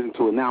 Sometimes I listen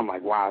to it now. I'm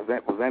like, wow,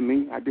 was that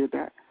me? I did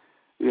that.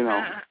 It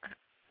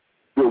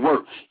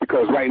works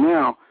because right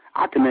now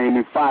I can name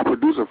you 5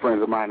 producer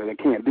friends of mine that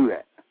can't do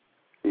that.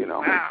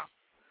 Wow.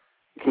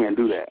 Can't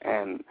do that,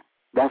 and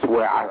that's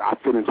where I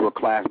fit into a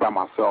class by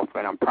myself,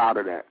 and I'm proud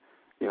of that.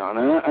 And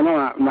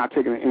I'm not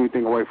taking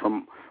anything away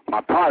from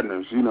my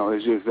partners.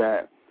 It's just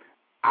that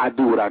I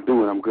do what I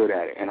do, and I'm good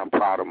at it, and I'm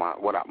proud of my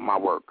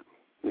work.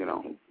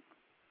 And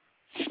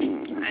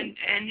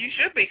you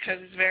should be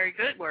because it's very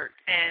good work.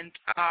 And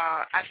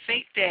I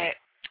think that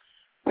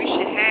we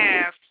should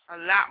have a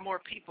lot more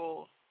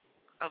people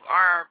of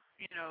our,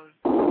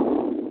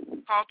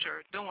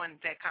 culture doing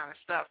that kind of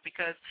stuff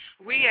because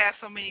we have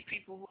so many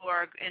people who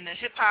are in the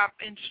hip-hop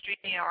industry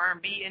and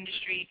R&B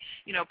industry,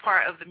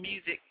 part of the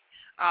music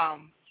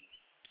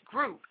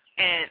group.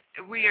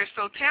 and we are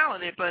so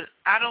talented, but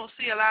I don't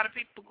see a lot of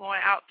people going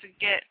out to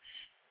get,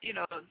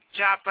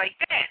 jobs like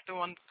that,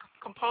 doing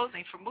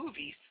composing for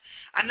movies.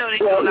 I know they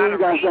do a lot of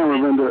reading.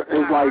 Ravinda,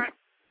 it's like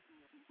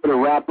with a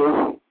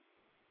rapper,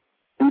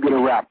 you get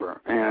a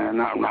rapper, and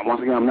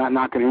once again, I'm not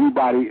knocking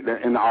anybody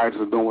that in the arts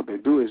are doing what they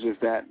do. It's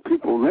just that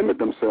people limit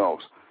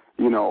themselves.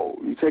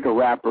 You take a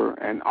rapper,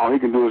 and all he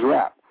can do is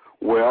rap.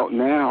 Well,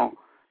 now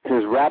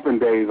his rapping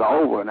days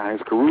are over. Now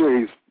his career,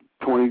 he's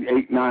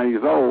 28, 9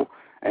 years old,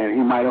 and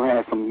he might have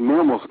had some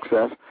minimal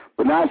success,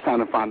 but now it's time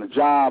to find a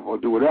job or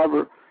do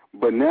whatever.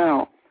 But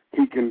now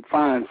he can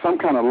find some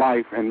kind of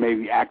life and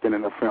maybe acting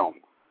in a film.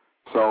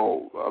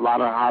 So a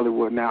lot of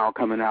Hollywood now are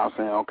coming out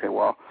saying, okay,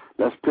 well,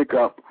 let's pick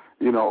up,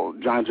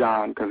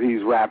 John, because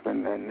he's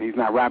rapping, and he's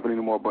not rapping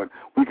anymore, but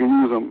we can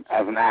use him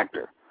as an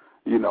actor,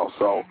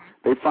 So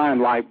they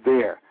find life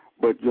there.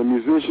 But the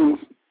musicians,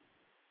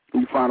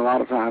 you find a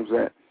lot of times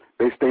that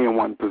they stay in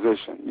one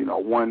position,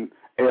 one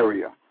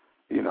area,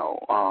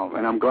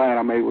 and I'm glad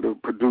I'm able to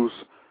produce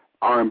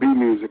R&B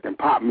music and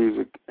pop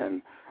music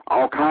and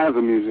all kinds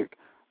of music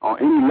on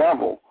any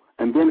level,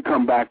 and then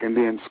come back and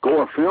then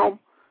score a film.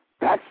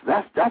 That's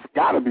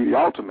got to be the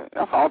ultimate.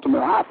 That's the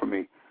ultimate high for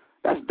me.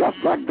 That's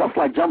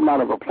like jumping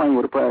out of a plane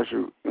with a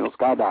parachute,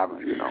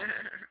 skydiving,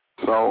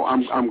 So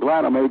I'm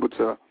glad I'm able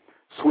to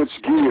switch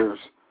gears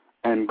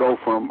and go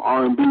from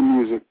R&B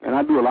music, and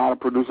I do a lot of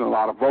producing, a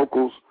lot of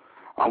vocals.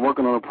 I'm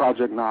working on a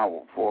project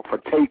now for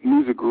Tate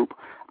Music Group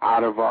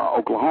out of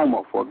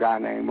Oklahoma for a guy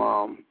named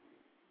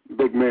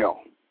Big Mel.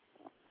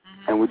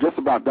 And we're just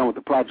about done with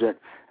the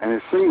project, and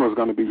his single is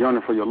going to be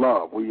 "Yearning for Your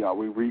Love." We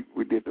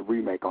did the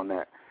remake on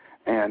that,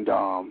 and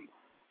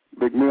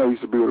Big Mel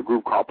used to be with a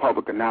group called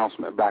Public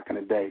Announcement back in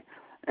the day,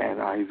 and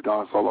he's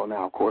gone solo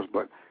now, of course.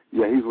 But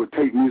yeah, he's with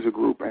Tate Music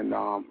Group, and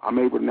I'm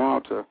able now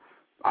to.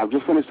 I've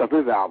just finished up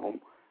his album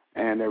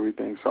and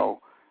everything, so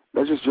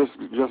that just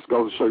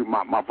goes to show you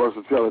my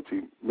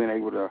versatility, being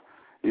able to,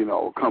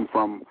 come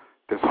from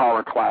this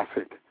horror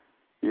classic,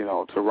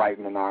 to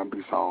writing an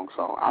R&B song.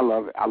 So I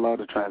love it. I love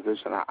the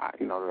transition, that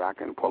I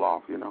can pull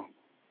off, Wow.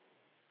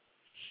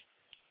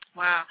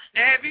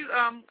 Now, have you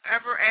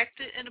ever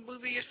acted in a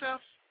movie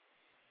yourself?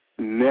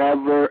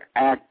 Never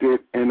acted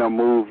in a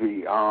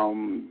movie.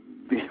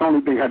 The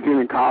only thing I did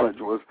in college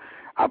was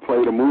I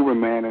played a moving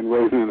man in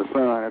Raising the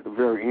Sun at the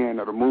very end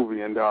of the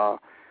movie. And,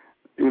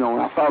 when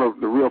I saw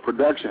the real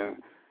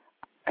production,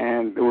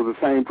 and it was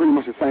pretty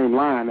much the same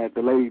line that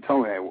the lady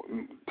told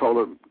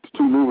her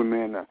two moving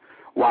men to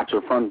watch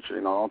her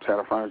furniture, don't tear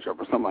the furniture up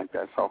or something like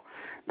that. So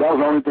that was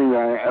the only thing that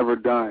I ever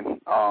done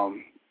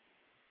on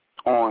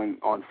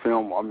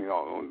film,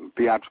 on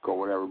theatrical or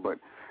whatever. But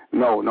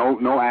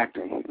no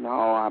acting. No,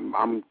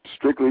 I'm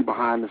strictly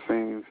behind the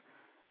scenes,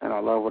 and I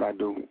love what I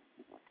do.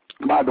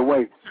 By the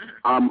way,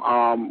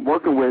 I'm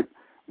working with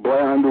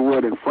Blair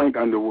Underwood and Frank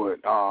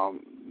Underwood,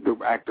 the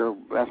actor.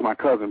 That's my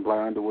cousin,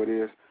 Blair Underwood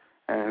is,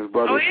 and his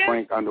brother is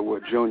Frank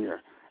Underwood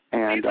Jr.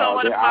 And they're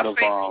out of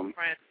friends.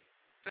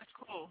 That's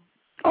cool.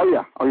 Oh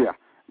yeah.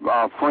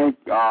 Frank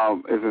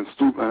is in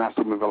not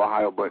Steubenville,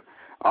 Ohio, but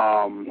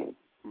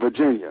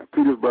Virginia,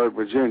 Petersburg,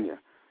 Virginia,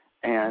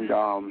 and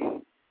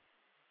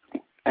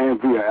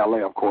via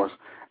LA, of course.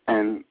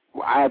 And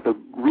I had to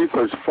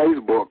research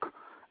Facebook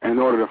in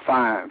order to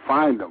find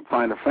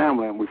the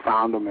family, and we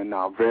found them, and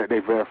they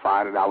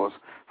verified that I was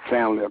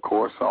family, of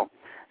course. So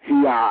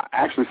he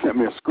actually sent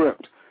me a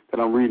script that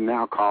I'm reading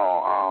now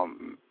called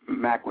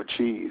Mac with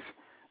Cheese,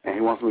 and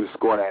he wants me to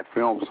score that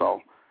film.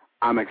 So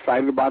I'm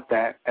excited about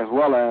that, as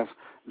well as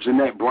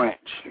Jeanette Branch,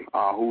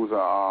 who's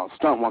a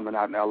stunt woman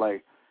out in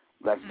L.A.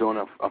 that's doing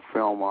a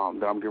film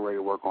that I'm getting ready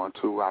to work on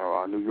too out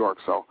of New York.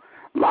 So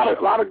a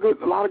lot of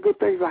good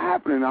things are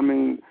happening. I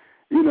mean,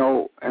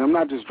 and I'm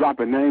not just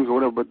dropping names or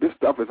whatever, but this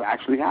stuff is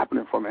actually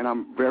happening for me, and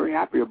I'm very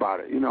happy about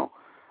it.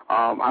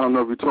 I don't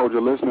know if you told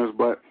your listeners,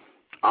 but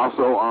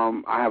also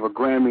I have a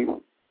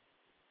Grammy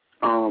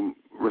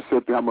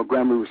recipient. I'm a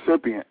Grammy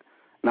recipient,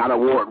 not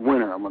award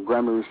winner. I'm a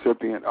Grammy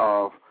recipient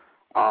of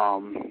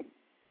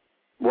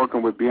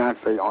working with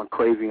Beyonce on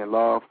Crazy in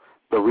Love,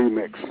 the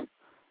remix.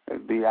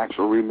 The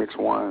actual remix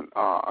won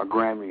a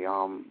Grammy.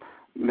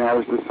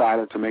 Naris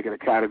decided to make it a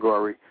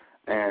category,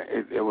 and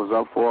it was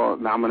up for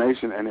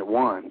nomination, and it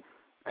won.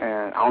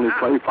 And I only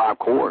played 5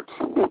 chords,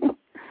 and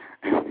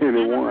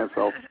it won.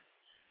 So,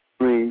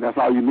 I mean, that's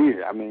all you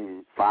need. I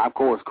mean, 5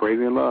 chords,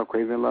 Crazy in Love,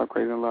 Crazy in Love,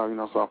 Crazy in Love,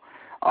 So,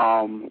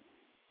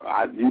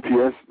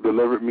 UPS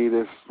delivered me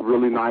this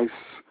really nice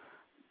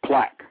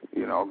plaque,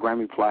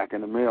 Grammy plaque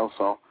in the mail.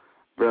 So,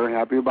 very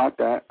happy about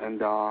that.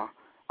 And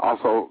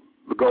also,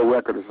 the gold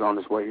record is on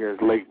its way here.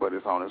 It's late, but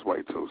it's on its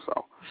way too.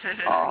 So, as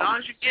long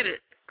as you get it,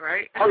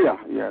 right? Oh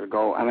yeah, the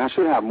gold. And I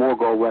should have more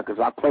gold records.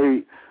 I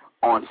played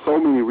on so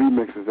many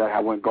remixes that I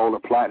went gold or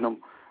platinum.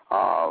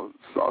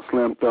 So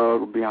Slim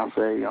Thug,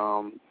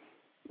 Beyonce,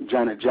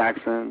 Janet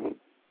Jackson,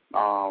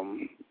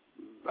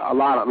 a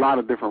lot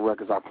of different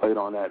records I played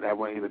on that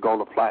went either gold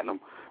or platinum.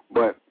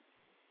 But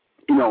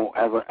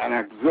as an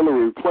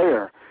auxiliary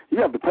player, you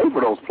have to pay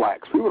for those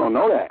plaques. People don't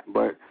know that,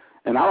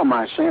 and I don't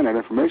mind sharing that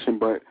information,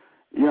 but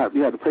you have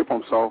to pay for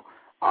them. So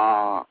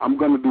I'm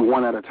going to do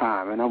one at a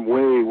time, and I'm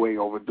way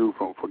overdue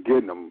for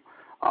getting them.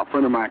 A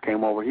friend of mine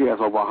came over. He has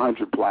over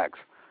 100 plaques,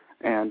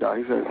 and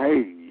he says,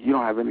 "Hey, you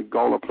don't have any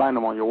gold or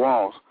platinum on your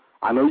walls.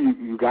 I know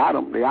you got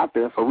them. They're out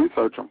there, so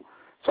research them."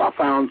 So I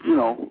found,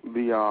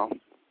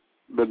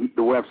 the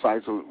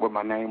websites with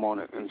my name on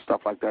it and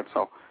stuff like that.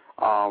 So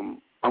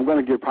I'm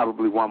going to get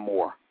probably one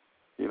more,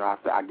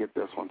 after I get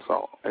this one.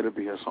 So it'll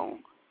be here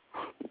soon.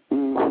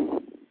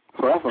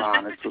 So that's an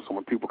honor. So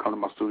when people come to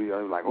my studio,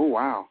 they're like, "Oh,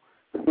 wow."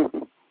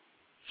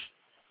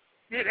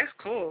 Yeah, that's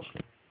cool.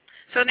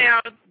 So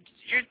now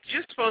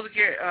you're supposed to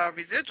get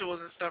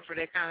residuals and stuff for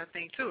that kind of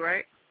thing too,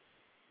 right?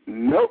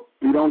 Nope,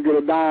 you don't get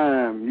a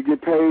dime. You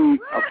get paid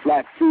a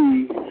flat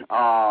fee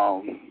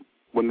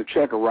when the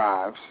check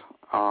arrives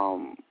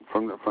from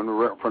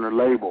the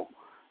label.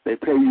 They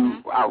pay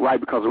you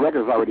outright because the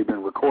record has already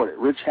been recorded.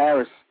 Rich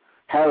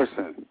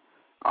Harrison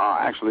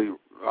actually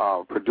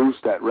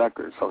produced that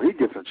record, so he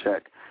gets a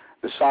check.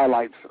 The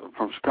Shy-Lights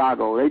from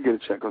Chicago, they get a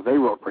check because they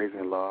wrote Crazy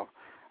in Love.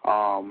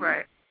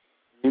 Right.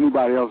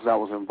 Anybody else that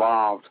was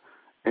involved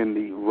in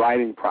the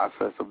writing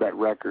process of that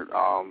record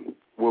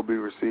will be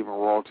receiving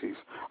royalties.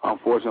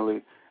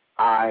 Unfortunately,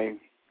 I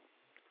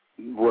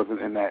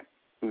wasn't in that,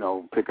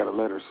 pick of the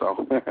litter,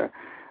 so we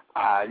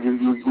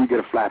get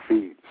a flat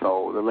fee.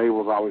 So the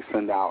labels always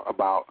send out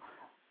about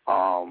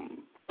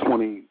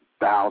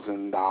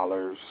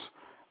 $20,000,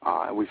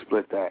 and we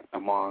split that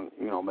among,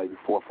 maybe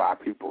 4 or 5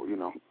 people,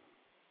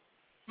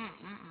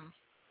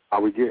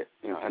 How we get,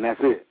 and that's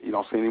it. You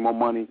don't see any more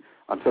money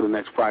until the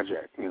next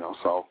project,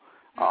 so.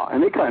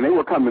 And they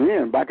were coming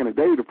in. Back in the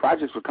day, the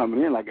projects were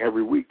coming in like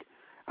every week.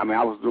 I mean,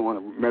 I was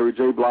doing Mary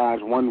J.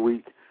 Blige one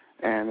week,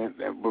 and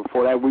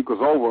before that week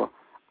was over,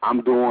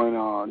 I'm doing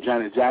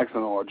Janet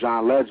Jackson or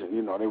John Legend.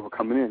 They were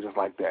coming in just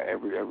like that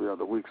every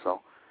other week.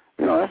 So,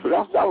 that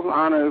was an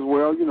honor as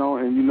well,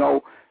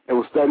 and, it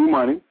was steady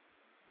money,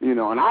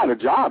 and I had a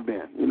job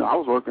then. I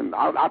was working,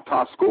 I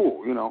taught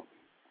school,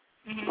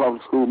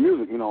 public school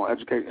music,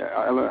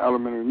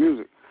 elementary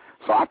music.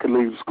 So I could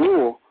leave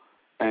school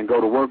and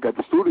go to work at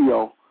the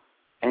studio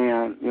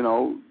and,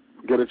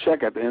 get a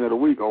check at the end of the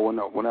week or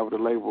whenever the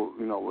label,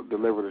 would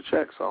deliver the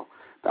check. So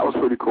that was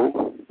pretty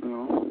cool,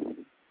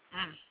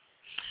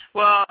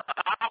 Well,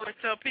 I always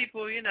tell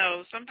people,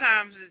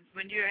 sometimes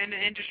when you're in the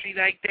industry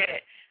like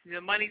that,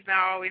 the money's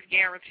not always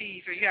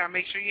guaranteed, so you got to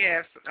make sure you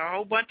have a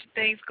whole bunch of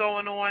things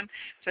going on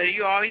so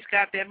you always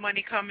got that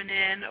money coming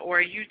in,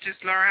 or you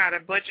just learn how to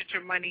budget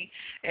your money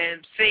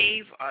and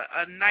save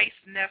a nice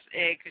nest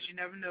egg, because you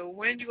never know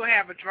when you're going to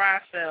have a dry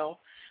spell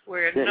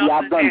where nothing's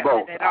I've done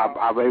both. at all.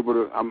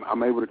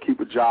 I'm able to keep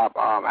a job.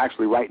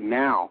 Actually, right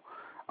now,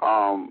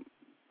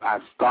 I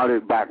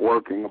started back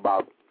working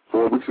about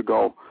 4 weeks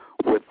ago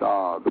with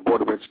the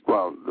Board of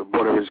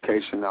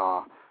Education,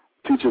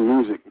 teaching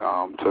music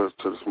to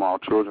the small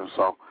children.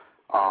 So,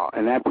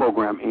 and that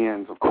program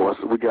ends, of course.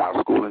 We get out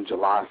of school in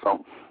July,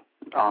 so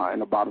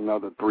in about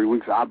another 3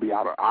 weeks, I'll be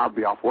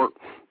off work.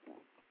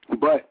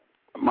 But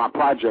my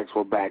projects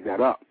will back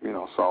that up,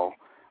 So,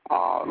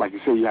 like you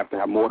said, you have to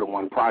have more than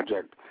one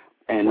project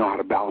and know how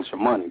to balance your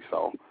money.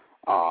 So,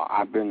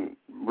 I've been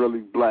really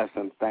blessed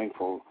and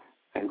thankful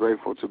and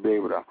grateful to be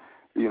able to,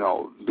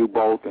 do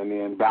both and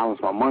then balance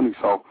my money.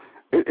 So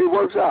it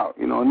works out,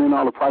 and then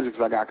all the projects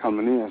I got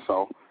coming in.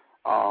 So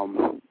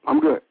I'm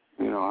good.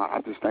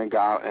 I just thank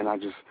God, and I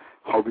just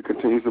hope He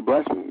continues to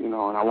bless me, and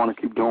I want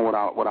to keep doing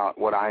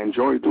what I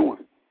enjoy doing.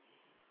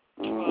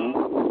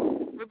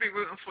 We'll be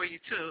rooting for you,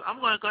 too. I'm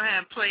going to go ahead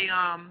and play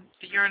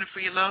the Yearning for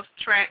Your Love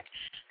track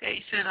that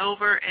you sent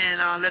over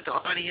and let the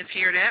audience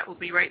hear that. We'll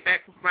be right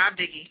back with Rob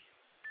DIggy.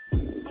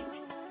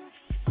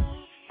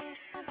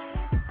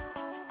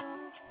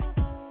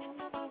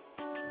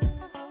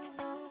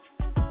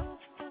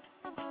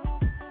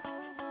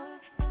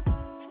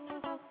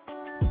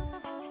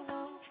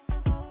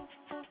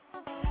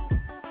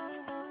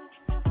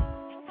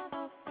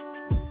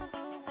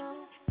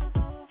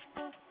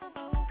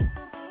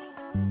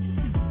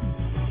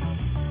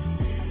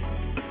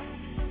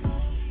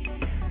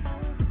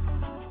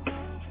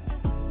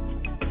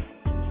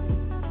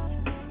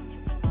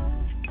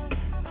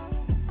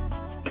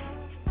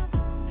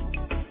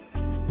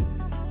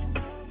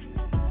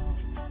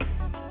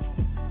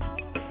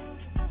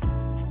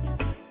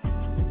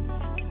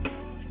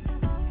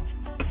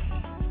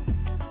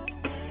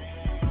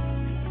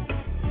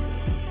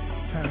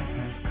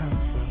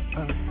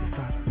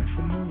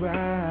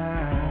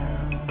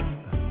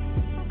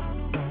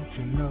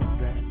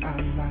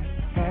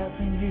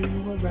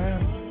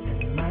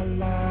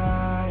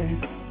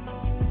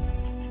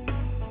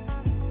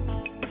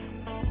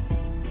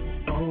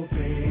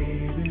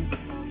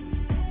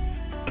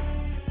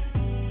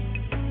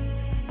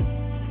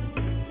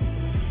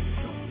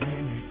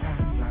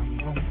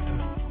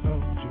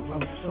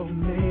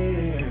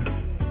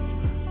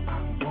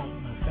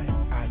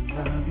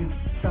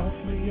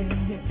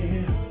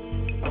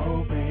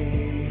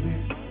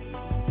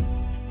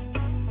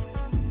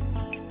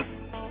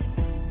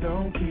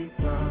 Don't keep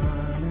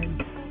running.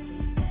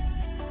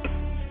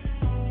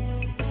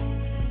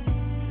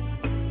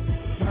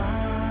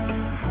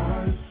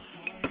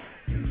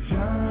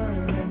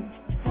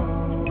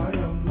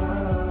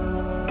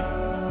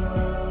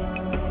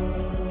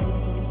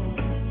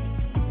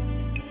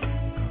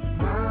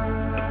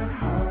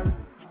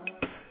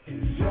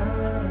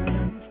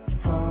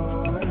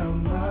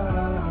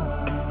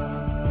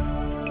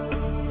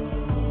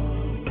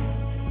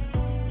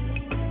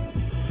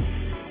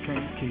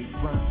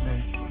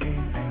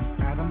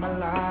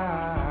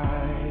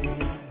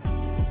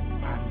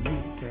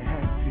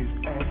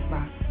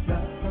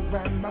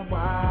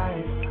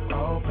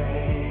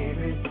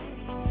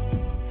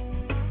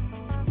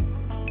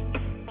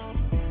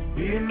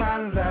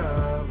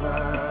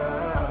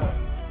 lover.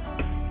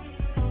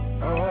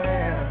 Oh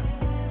yeah,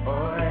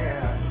 oh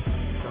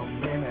yeah. So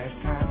many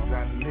times I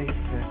need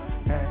to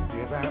have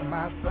you by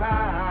my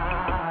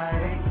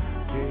side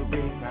to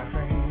be my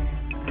friend,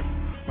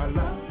 my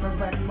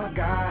lover and my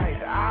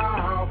guide.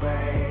 Oh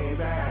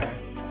baby,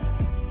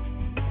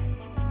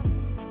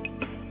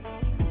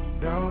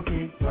 don't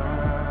keep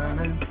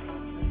running.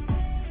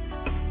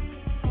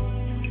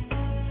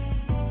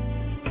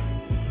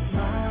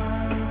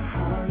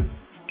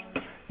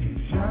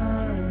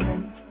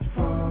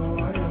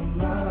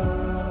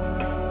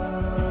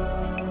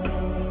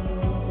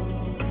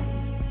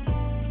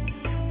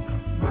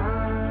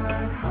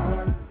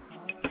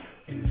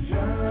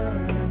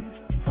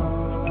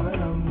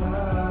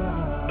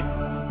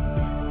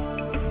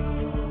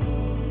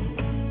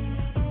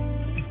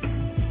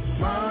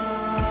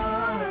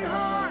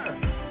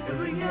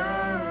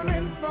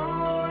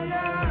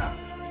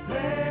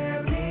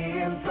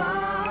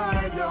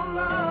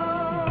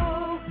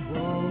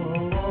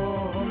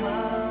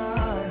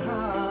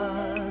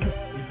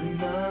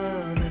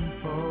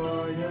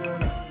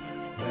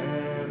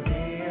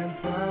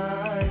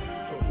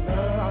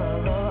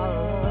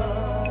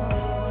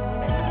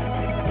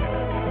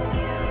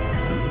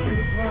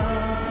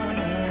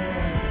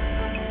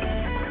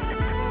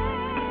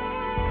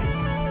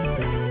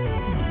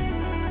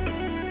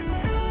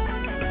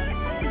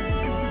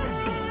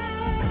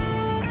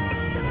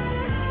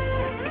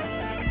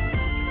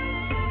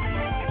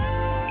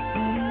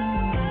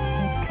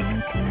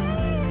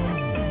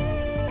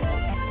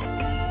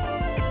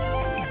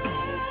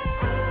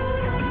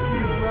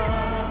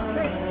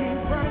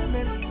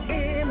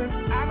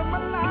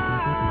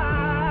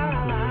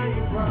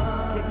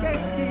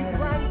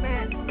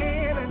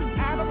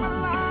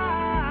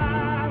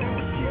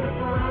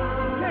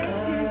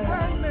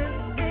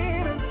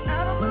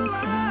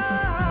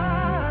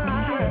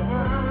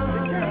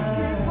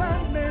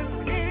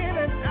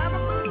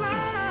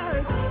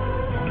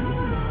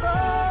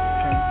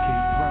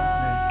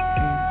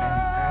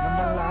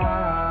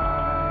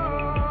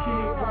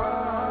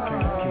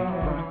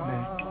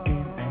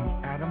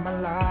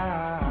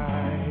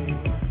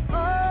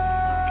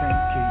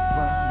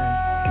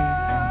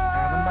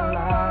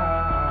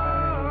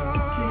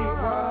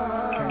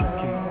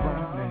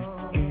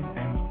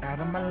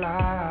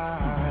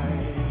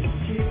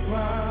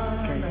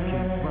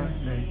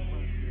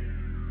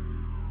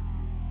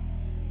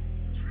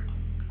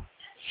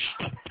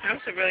 That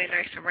was a really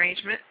nice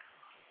arrangement.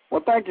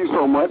 Well, thank you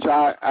so much.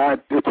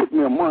 It took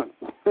me a month.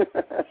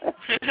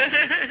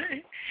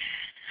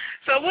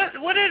 So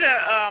what are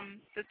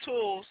the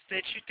tools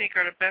that you think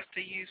are the best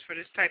to use for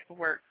this type of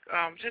work,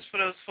 just for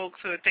those folks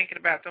who are thinking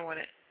about doing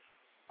it?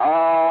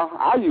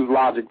 I use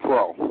Logic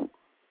Pro,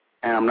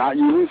 and I'm not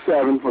using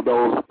 7 for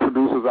those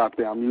producers out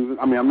there.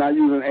 I'm not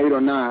using 8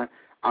 or 9.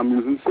 I'm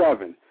using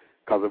 7,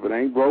 because if it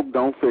ain't broke,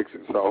 don't fix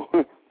it. So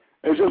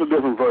it's just a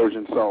different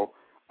version. So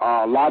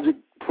Logic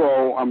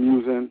Pro I'm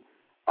using.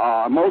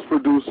 Most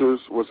producers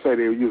would say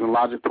they're using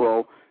Logic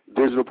Pro,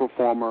 Digital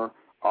Performer,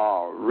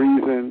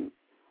 Reason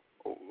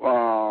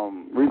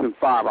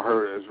 5 I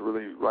heard is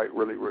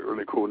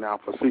really cool now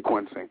for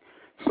sequencing.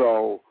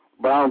 So,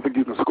 but I don't think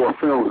you can score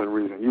films in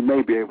Reason. You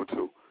may be able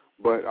to,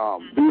 but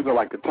these are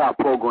like the top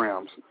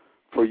programs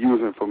for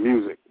using for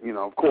music. You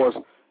know, of course,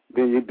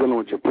 then you're dealing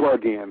with your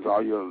plugins,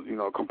 all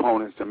your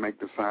components that make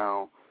the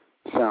sound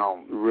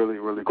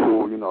really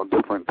cool. You know,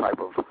 different type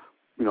of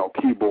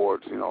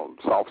keyboards,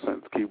 soft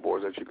sense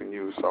keyboards that you can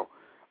use. So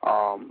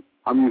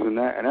I'm using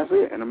that, and that's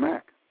it, and a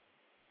Mac.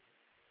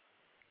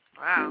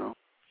 Wow.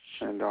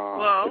 And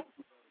well,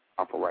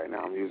 for right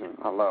now,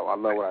 I love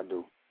what I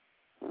do.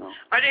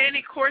 Are there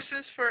any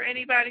courses for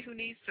anybody who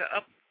needs to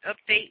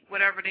update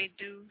whatever they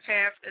do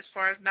have as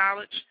far as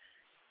knowledge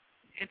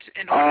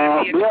in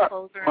order to be a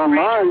composer?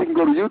 Online, you can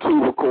go to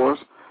YouTube, of course,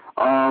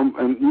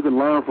 and you can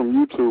learn from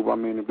YouTube. I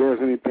mean, if there's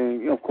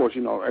anything, of course,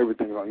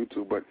 everything's on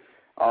YouTube, but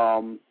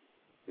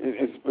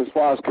as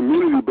far as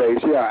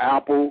community-based,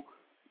 Apple,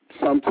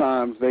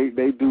 sometimes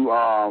they do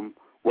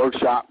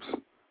workshops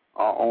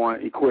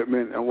on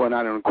equipment, and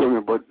not on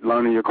equipment, but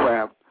learning your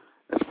craft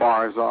as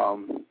far as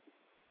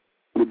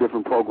the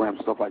different programs,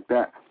 stuff like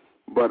that.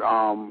 But,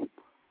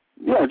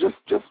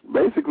 just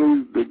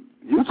basically the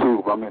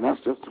YouTube. I mean,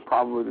 that's just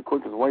probably the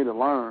quickest way to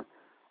learn.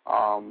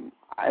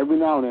 Every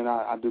now and then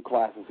I do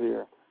classes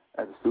here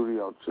at the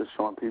studio, just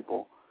showing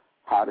people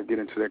how to get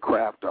into their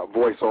craft.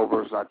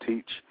 Voiceovers I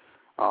teach,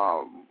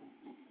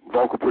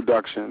 vocal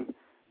production,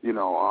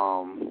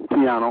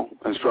 piano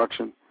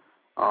instruction.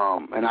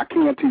 And I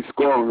can't teach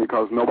scoring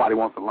because nobody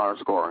wants to learn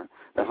scoring.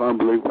 That's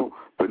unbelievable.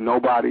 But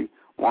nobody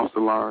wants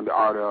to learn the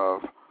art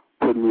of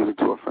putting music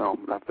to a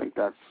film. I think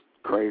that's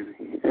crazy.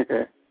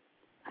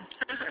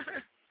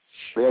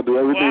 They'll do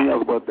everything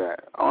else but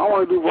that. Oh, I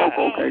want to do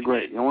vocal. Okay,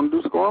 great. You want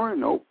to do scoring?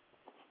 Nope.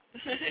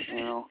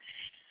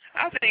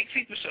 I think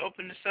people should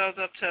open themselves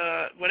up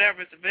to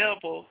whatever's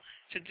available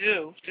to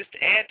do, just to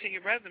add to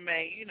your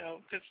resume,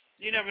 because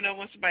you never know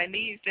when somebody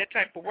needs that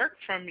type of work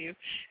from you,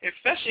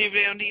 especially if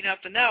they don't need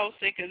nothing else.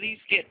 They could at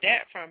least get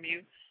that from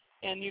you,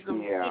 and you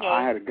can, yeah,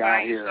 I had a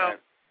guy here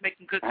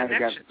making good I had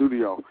connections. a guy at the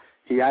studio.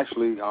 He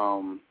actually,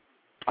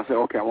 I said,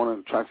 okay, I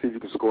want to try to see if you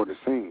can score this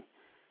scene.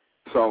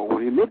 So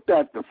when he looked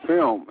at the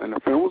film, and the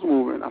film was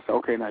moving, I said,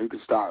 okay, now you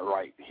can start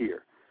right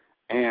here.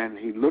 And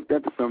he looked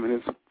at the film, and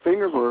his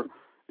fingers were,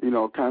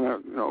 kind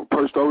of,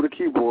 perched over the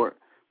keyboard,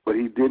 but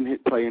he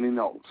didn't play any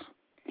notes.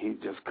 He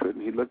just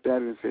couldn't. He looked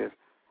at it and says,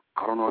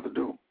 I don't know what to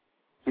do.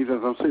 He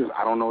says, I'm serious.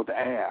 I don't know what to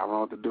add. I don't know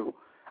what to do.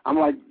 I'm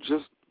like,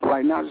 just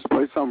right now, just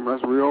play something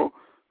that's real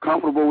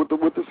comfortable with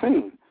the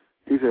scene.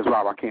 He says,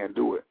 Rob, I can't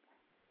do it.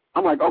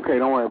 I'm like, okay,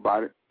 don't worry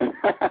about it.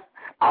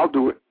 I'll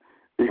do it,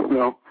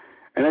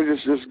 And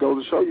that just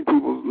goes to show you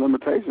people's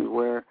limitations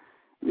where,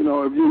 if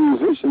you're a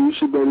musician, you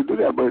should be able to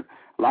do that. But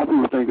a lot of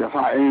people think that's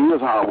hard, and it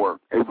is hard work.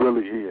 It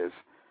really is.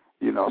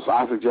 So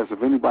I suggest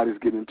if anybody's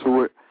getting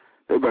into it,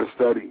 they better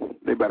study.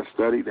 They better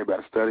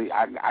study.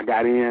 I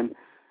got in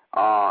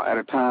at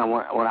a time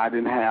when I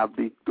didn't have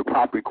the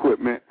proper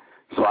equipment,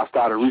 so I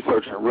started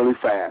researching really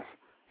fast.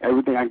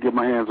 Everything I can get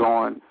my hands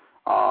on,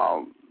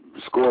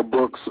 score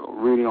books,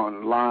 reading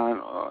online,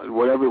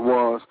 whatever it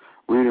was,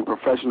 reading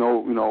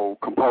professional,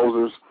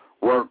 composers'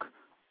 work.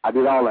 I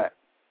did all that.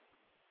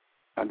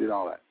 And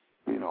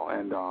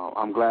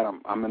I'm glad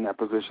I'm in that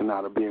position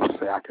now to be able to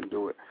say I can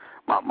do it.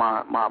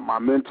 My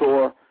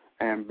mentor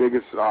and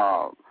biggest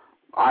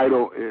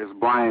idol is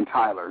Brian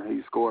Tyler.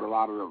 He scored a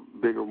lot of the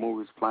bigger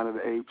movies, Planet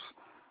of the Apes.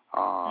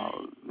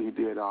 He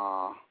did,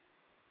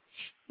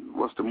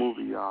 what's the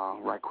movie,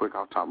 right quick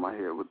off the top of my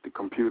head, with the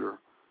computer.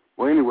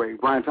 Well, anyway,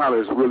 Brian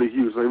Tyler is really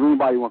huge. So if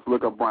anybody wants to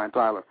look up Brian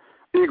Tyler,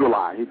 Eagle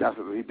Eye. He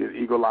did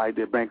Eagle Eye. He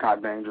did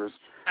Bangkok Dangerous.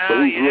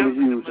 So he's really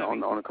huge on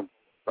the computer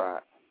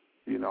side,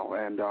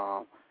 And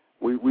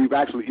we've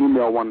actually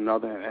emailed one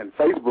another and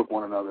Facebook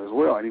one another as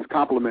well. And he's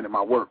complimented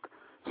my work.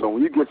 So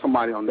when you get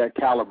somebody on that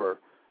caliber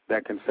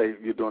that can say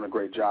you're doing a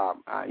great job,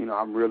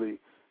 I'm really,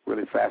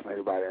 really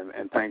fascinated by it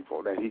and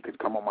thankful that he could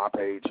come on my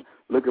page,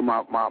 look at my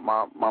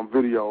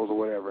videos or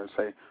whatever, and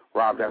say,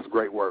 Rob, that's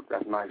great work.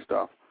 That's nice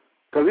stuff.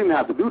 Because he didn't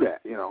have to do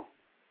that,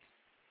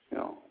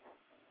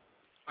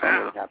 Wow. I'm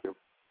really happy.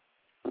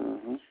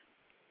 Mm-hmm.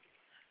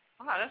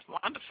 Wow, that's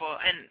wonderful,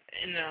 and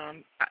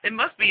it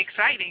must be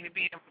exciting to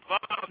be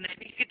involved. And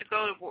you get to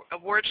go to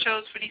award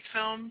shows for these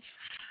films,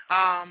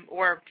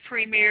 or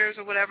premieres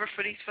or whatever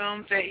for these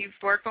films that you've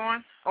worked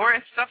on, or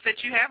it's stuff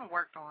that you haven't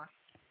worked on.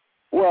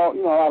 Well,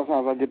 a lot of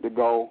times I get to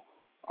go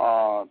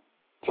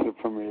to the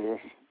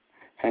premieres,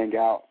 hang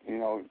out.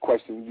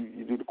 Question.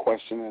 You do the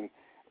question and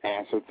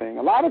answer thing.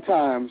 A lot of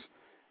times,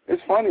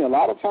 it's funny. A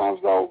lot of times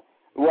though,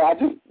 well, I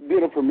just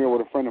did a premiere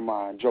with a friend of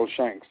mine, Joe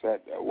Shanks,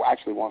 that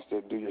actually wants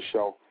to do your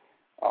show.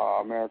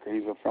 America.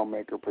 He's a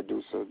filmmaker,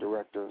 producer,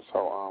 director.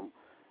 So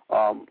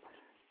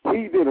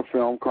he did a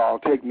film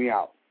called Take Me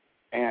Out.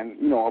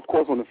 And, of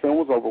course, when the film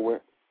was over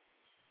with,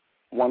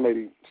 one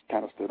lady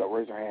kind of stood up,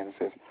 raised her hand, and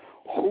says,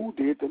 who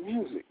did the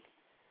music?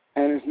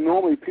 And it's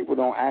normally people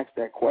don't ask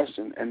that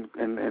question in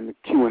the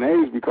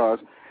Q&As because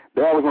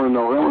they always want to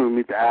know, they want to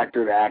meet the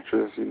actor, the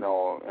actress, and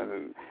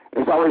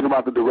it's always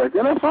about the director.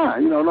 And that's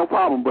fine, no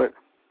problem. But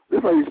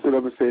this lady stood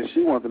up and said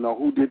she wanted to know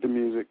who did the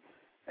music.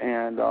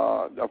 And,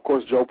 of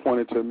course, Joe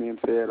pointed to me and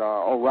said,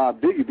 Rob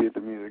DIggy did the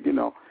music,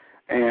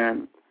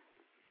 and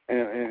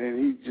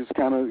he just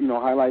kind of,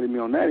 highlighted me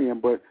on that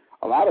end. But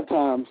a lot of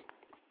times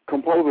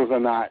composers they're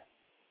not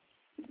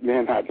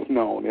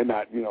known. They're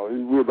not,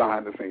 we're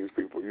behind the scenes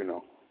people,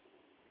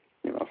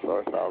 so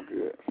it's all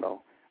good.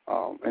 So,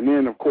 and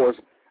then, of course,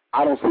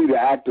 I don't see the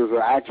actors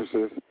or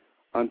actresses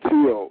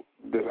until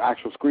the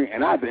actual screen.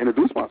 And I have to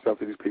introduce myself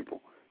to these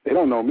people. They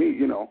don't know me,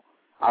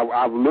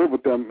 I've lived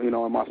with them, in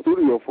my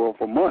studio for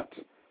months,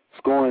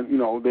 scoring,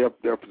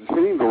 their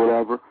scenes or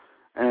whatever,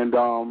 and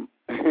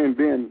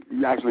then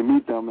you actually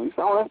meet them, and you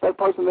say, that's that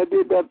person that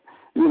did that,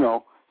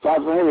 So I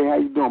say, hey, how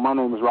you doing? My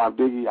name is Rob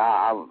DIggy.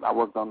 I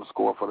worked on the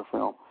score for the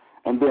film,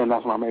 and then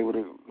that's when I'm able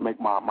to make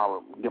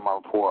get my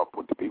rapport up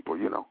with the people,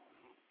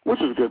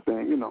 which is a good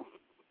thing,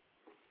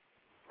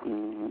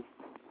 Mm-hmm.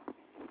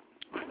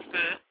 That's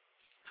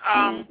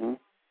good.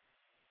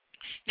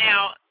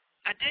 Now,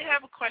 I did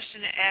have a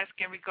question to ask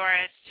in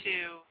regards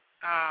to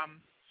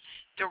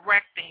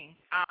directing.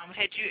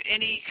 Had you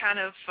any kind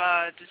of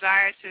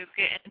desire to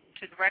get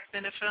into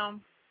directing a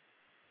film?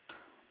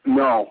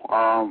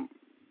 No.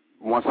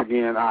 Once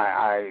again,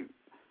 I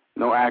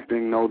no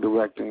acting, no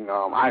directing.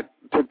 I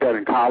took that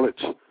in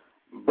college,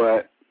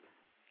 but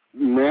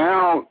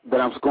now that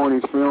I'm scoring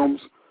these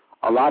films,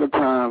 a lot of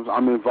times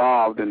I'm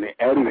involved in the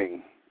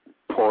editing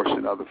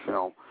portion of the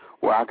film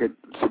where I could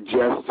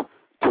suggest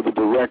to the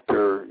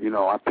director,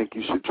 I think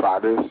you should try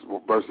this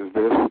versus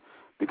this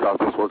because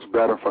this works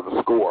better for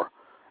the score.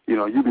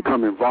 You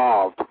become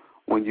involved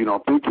when you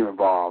don't think you're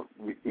involved,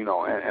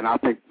 and I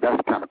think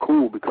that's kind of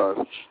cool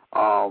because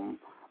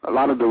a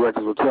lot of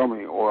directors will tell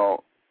me,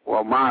 well,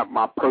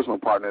 my personal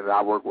partner that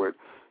I work with,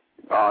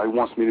 he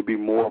wants me to be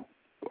more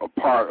a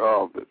part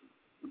of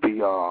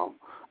the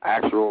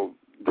actual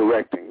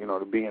directing,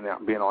 to being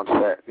on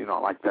set,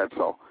 like that.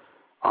 So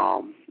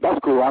that's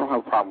cool. I don't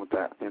have a problem with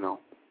that,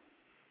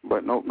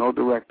 but no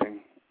directing.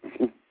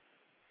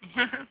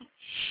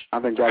 I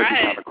think that'd be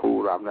kind of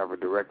cool. I've never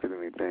directed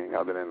anything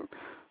other than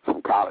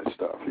some college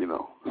stuff, you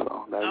know,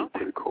 so that'd be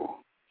pretty cool.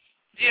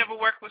 Do you ever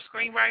work with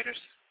screenwriters?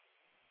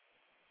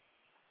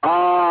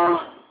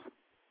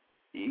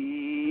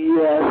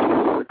 Yes,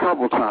 a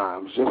couple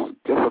times, just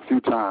a few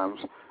times.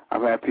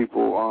 I've had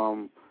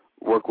people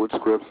work with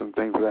scripts and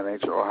things of that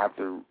nature, or have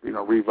to, you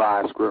know,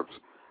 revise scripts,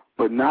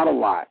 but not a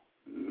lot.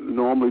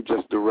 Normally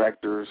just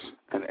directors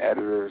and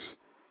editors.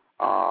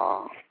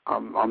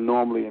 I'm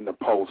normally in the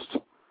post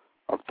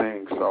of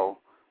things, so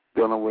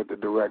dealing with the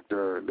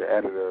director, the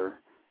editor,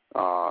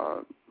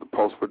 the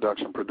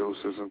post-production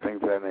producers and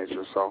things of that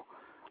nature. So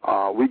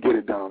we get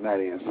it done on that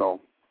end. So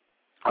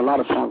a lot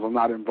of times I'm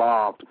not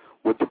involved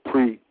with the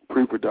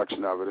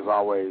pre-production of it. It's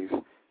always,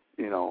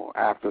 you know,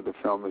 after the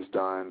film is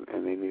done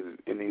and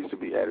it needs to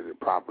be edited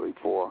properly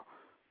for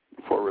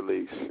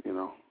release, you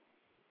know.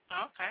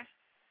 Okay.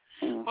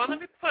 Well, let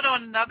me put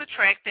on another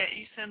track that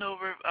you sent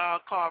over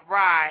called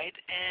Ride,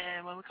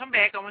 and when we come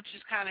back, I want you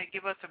to kind of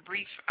give us a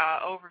brief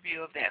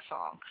overview of that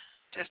song.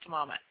 Just a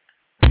moment.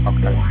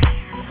 Okay.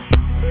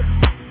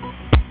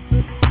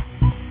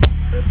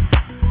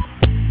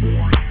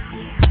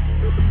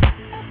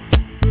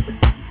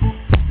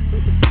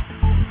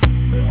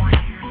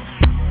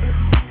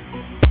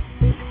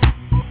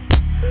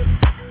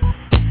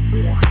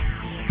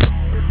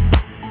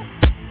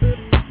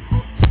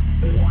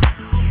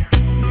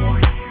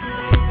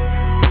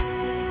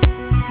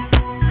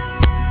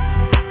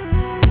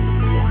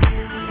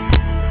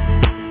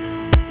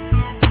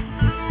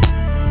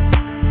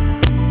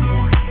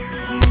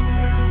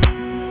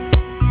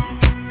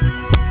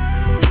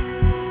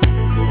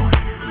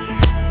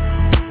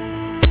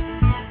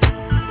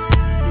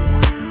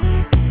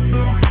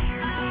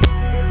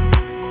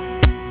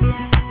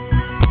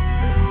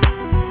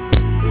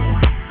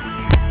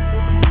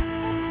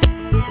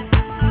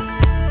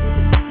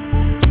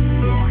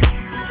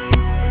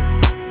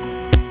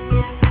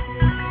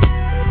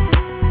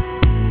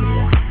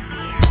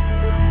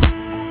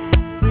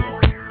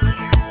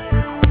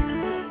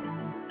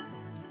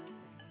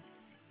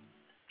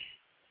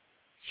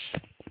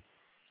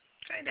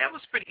 That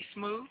was pretty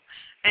smooth.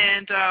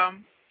 And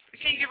can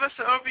you give us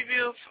an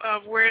overview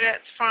of where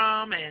that's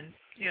from and,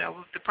 you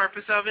know, the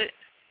purpose of it?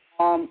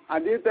 I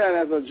did that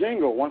as a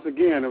jingle. Once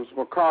again, it was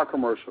for a car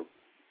commercial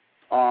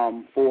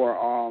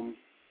for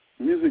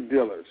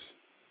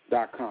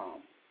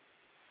musicdealers.com.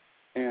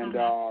 And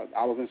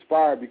I was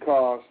inspired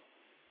because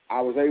I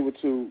was able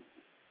to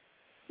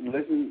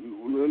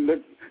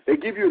listen. They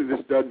give you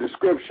the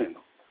description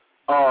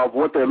of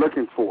what they're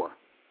looking for,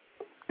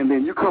 and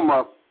then you come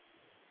up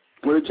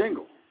with a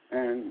jingle.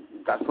 And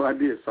that's what I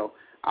did. So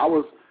that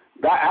was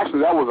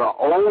an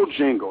old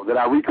jingle that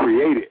I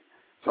recreated.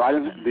 So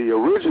the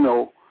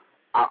original,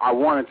 I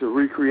wanted to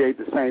recreate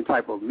the same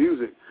type of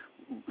music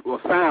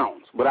or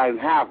sounds, but I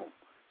didn't have them.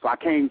 So I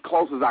came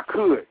close as I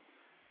could,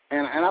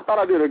 and I thought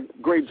I did a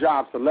great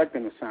job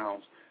selecting the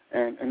sounds.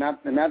 And I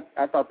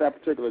thought that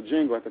particular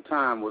jingle at the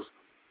time was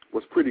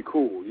pretty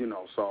cool, you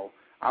know. So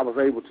I was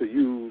able to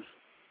use.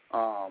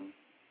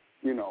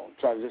 You know,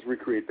 try to just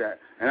recreate that.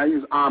 And I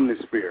use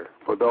Omnisphere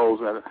for those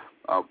that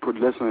are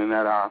listening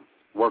that are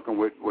working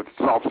with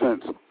Soft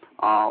Sense. It's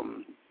a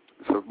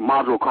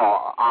module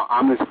called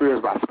Omnisphere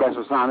by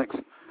Special Sonics,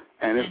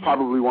 and it's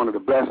probably one of the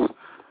best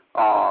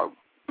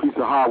pieces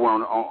of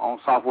hardware on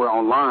software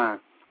online,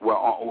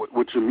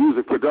 with your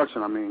music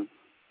production, I mean.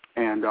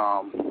 And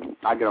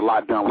I get a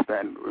lot done with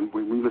that. And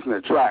when we listen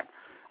to the track,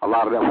 a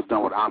lot of that was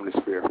done with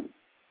Omnisphere.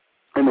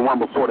 And the one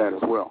before that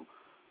as well.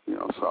 You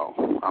know,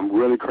 so I'm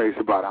really crazy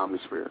about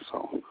Omnisphere.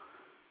 So,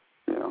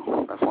 you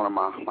know, that's one of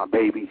my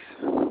babies.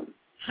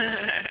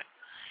 Now,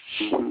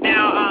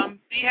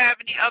 do you have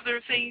any other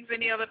things,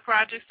 any other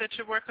projects that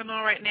you're working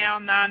on right now,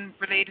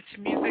 non-related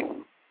to music?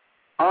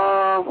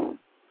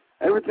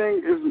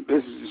 Everything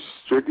is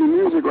strictly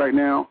music right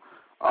now.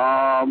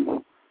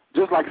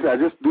 Just like I said,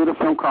 I just did a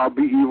film called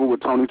Be Evil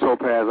with Tony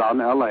Topaz out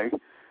in L.A.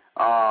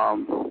 I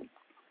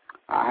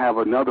have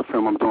another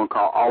film I'm doing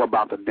called All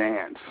About the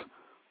Dance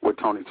with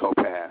Tony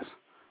Topaz.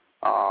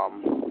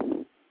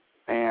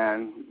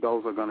 And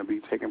those are going to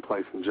be taking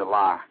place in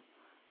July.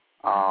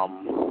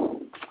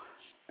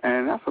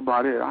 And that's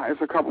about it.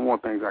 It's a couple more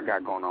things I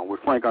got going on.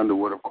 With Frank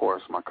Underwood, of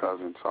course, my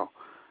cousin, so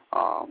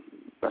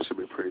that should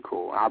be pretty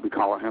cool. I'll be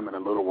calling him in a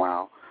little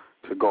while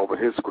to go over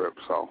his script.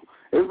 So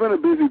it's been a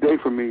busy day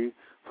for me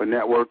for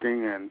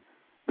networking and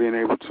being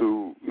able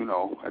to, you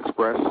know,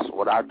 express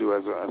what I do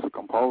as a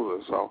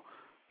composer. So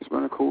it's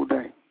been a cool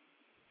day.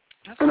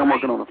 And I'm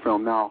working on a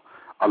film now,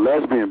 a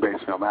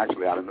lesbian-based film,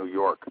 actually, out of New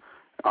York.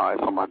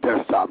 It's on my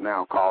desktop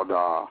now called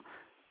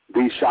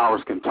These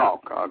Showers Can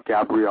Talk.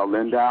 Gabrielle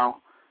Lindau,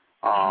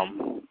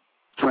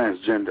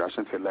 transgender, I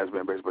shouldn't say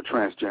lesbian-based, but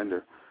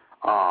transgender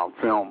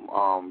film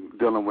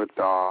dealing with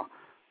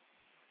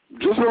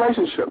just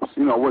relationships,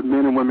 you know, what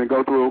men and women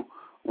go through.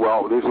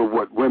 Well, this is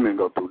what women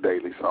go through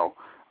daily. So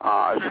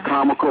it's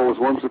comical, it's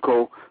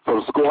whimsical. So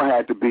the score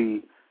had to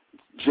be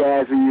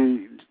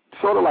jazzy,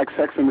 sort of like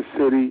Sex and the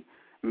City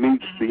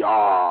meets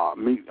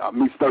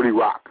meets 30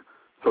 Rock.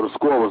 So the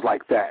score was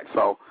like that.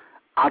 So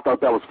I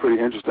thought that was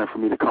pretty interesting for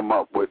me to come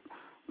up with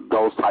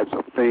those types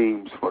of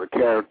themes for the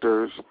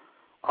characters.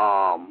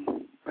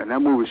 And that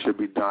movie should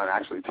be done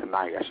actually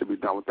tonight. I should be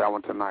done with that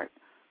one tonight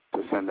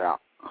to send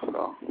out.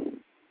 So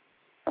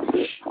that's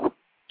it. Well,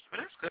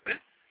 that's good.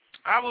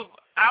 I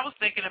was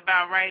thinking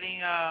about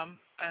writing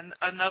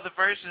another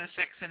version of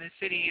Sex and the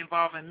City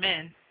involving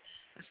men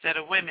instead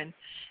of women,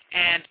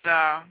 and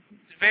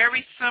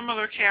very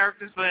similar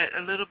characters, but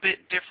a little bit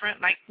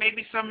different. Like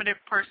maybe some of their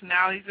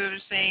personalities are the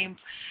same,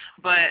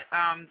 but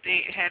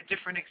they had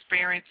different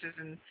experiences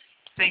and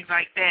things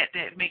like that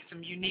that makes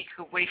them unique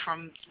away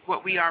from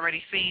what we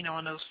already seen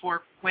on those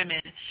 4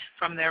 women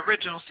from the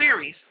original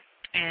series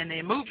and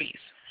in movies.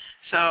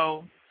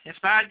 So if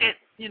I get,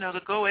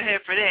 the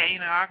go-ahead for that,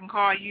 I can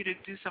call you to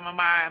do some of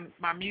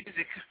my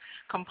music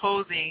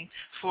composing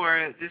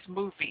for this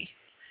movie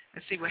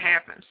and see what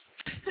happens.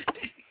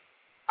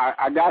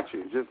 I got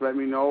you. Just let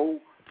me know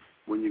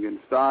when you're getting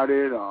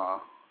started,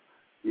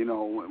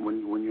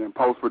 when you're in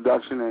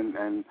post-production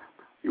and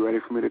you're ready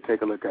for me to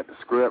take a look at the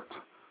script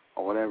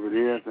or whatever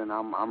it is, then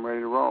I'm ready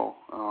to roll.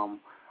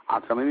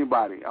 I'll tell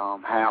anybody,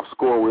 half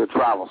score, we'll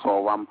travel.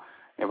 So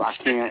if I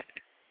can't,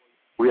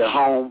 we're at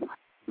home,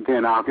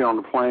 then I'll get on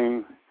the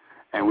plane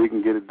and we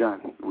can get it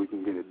done. We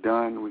can get it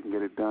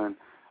done.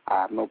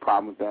 I have no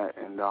problem with that.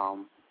 And,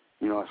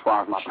 as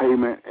far as my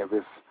payment, if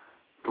it's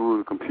through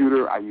the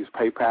computer, I use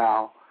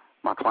PayPal.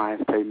 My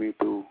clients pay me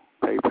through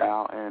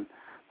PayPal, and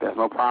there's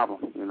no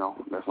problem.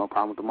 There's no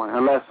problem with the money.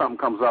 Unless something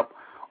comes up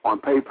on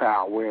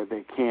PayPal where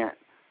they can't,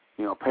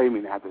 pay me,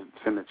 and I have to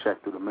send a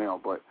check through the mail.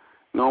 But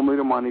normally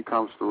the money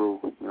comes through,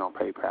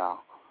 PayPal,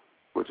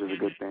 which is a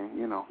good thing,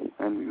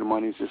 and the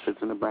money just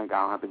sits in the bank. I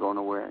don't have to go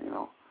nowhere,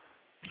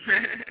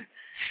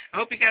 I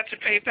hope you got your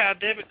PayPal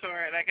debit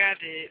card like I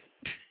did.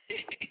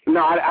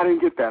 No, I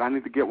didn't get that. I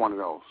need to get one of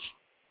those.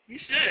 You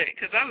should,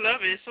 because I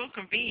love it. It's so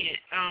convenient.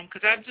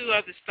 Because I do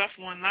other stuff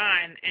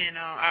online, and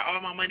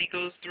all my money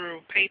goes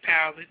through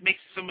PayPal. It makes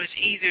it so much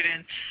easier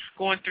than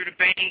going through the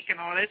bank and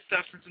all that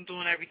stuff since I'm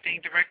doing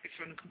everything directly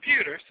from the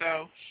computer.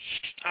 So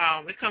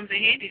it comes in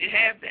handy to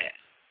have that.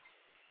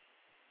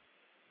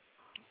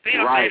 They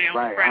also have their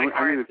own credit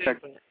cards too,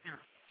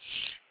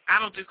 I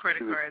don't do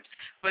credit cards,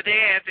 but they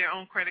have their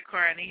own credit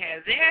card, and they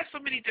have so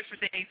many different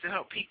things to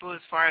help people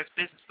as far as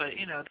business. But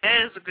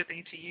that is a good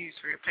thing to use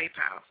for your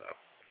PayPal. So.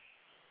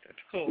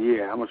 That's cool.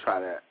 Yeah, I'm going to try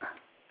that.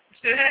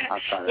 I'll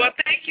try that. Well,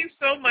 thank you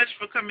so much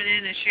for coming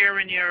in and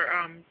sharing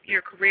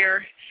your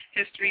career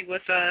history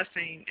with us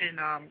and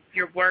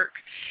your work.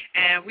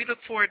 And we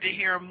look forward to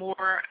hearing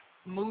more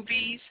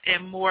movies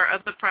and more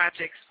other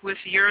projects with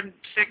your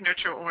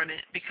signature on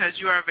it, because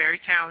you are very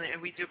talented,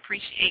 and we do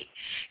appreciate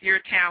your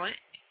talent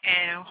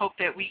and hope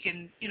that we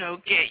can,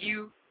 get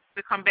you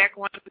to come back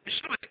on the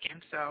show again.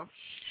 So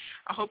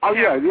I hope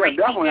you have a great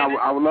definitely. weekend.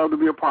 I would love to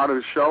be a part of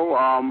the show.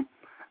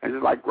 And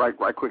just right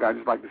quick, I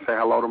just like to say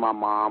hello to my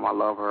mom. I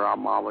love her.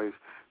 I'm always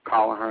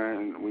calling her,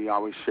 and we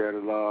always share the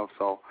love.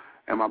 So,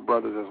 and my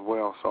brothers as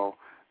well. So,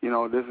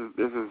 this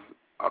is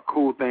a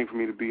cool thing for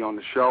me to be on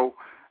the show,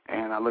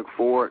 and I look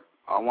forward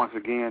once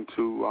again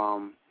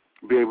to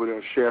be able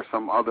to share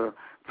some other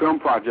film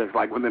projects.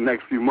 Like within the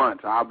next few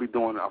months, I'll be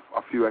doing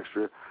a few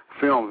extra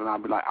films, and I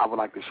would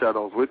like to share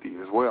those with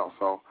you as well.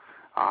 So,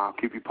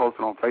 keep you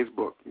posted on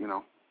Facebook.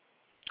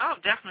 Oh,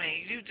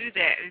 definitely. You do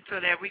that so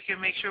that we can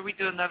make sure we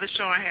do another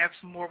show and have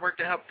some more work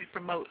to help you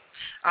promote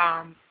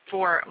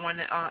for on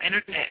the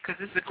internet, because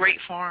this is a great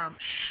forum.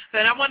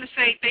 Then I want to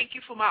say thank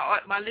you for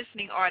my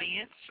listening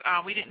audience.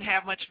 We didn't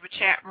have much of a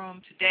chat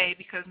room today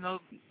because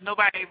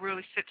nobody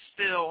really sits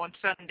still on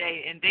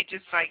Sunday, and they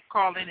just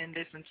call in and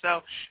listen.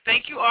 So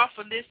thank you all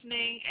for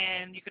listening,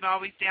 and you can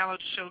always download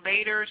the show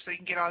later so you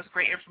can get all this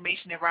great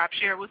information that Rob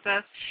shared with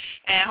us.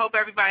 And I hope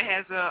everybody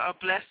has a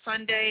blessed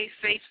Sunday,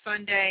 safe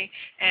Sunday,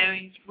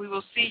 and we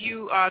will see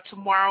you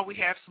tomorrow. We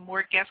have some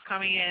more guests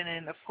coming in,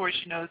 and of course,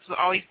 it's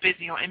always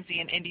busy on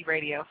MZ and Indie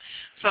Radio.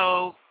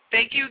 So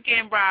thank you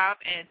again, Rob,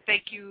 and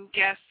thank you,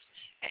 guests,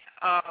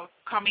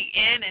 coming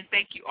in, and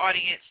thank you,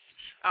 audience.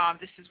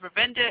 This is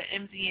Ravinda,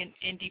 MZ and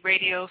Indie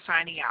Radio,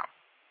 signing out.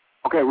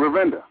 Okay,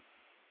 Ravinda.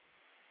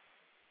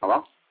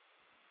 Hello?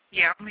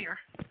 Yeah, I'm here.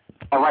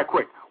 All right,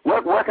 quick.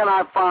 Where can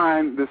I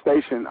find the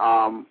station?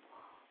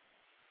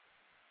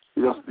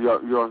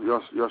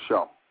 Your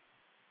show.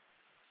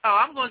 Oh,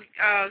 I'm going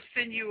to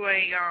send you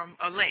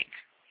a link.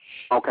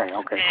 Okay,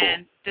 cool.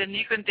 And then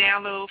you can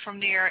download from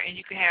there, and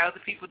you can have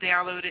other people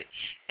download it.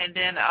 And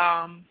then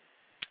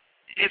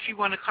if you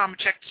want to come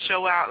check the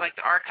show out, like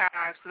the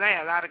archives, because I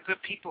had a lot of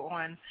good people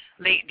on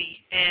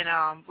lately.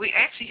 And we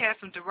actually had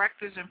some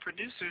directors and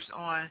producers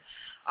on.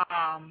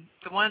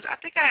 The ones, I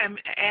think I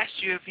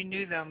asked you if you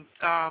knew them.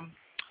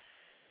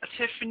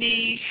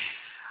 Tiffany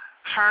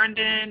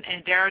Herndon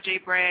and Dara J.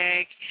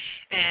 Bragg,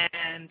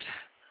 and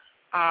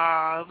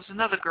it was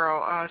another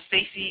girl,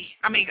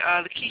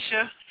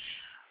 Lakeisha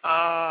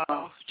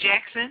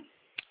Jackson.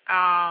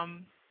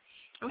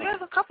 We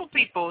have a couple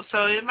people,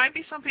 so it might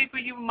be some people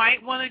you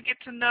might want to get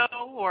to know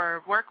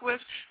or work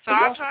with. So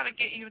I'll try to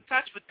get you in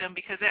touch with them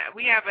because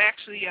we have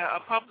actually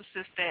a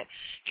publicist that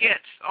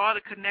gets all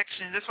the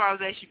connections. That's why I was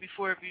asking you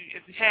before if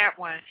you had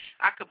one,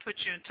 I could put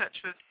you in touch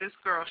with this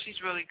girl. She's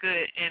really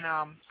good, and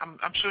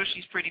I'm sure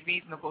she's pretty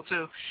reasonable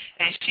too.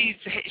 And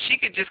she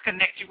could just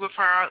connect you with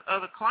her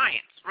other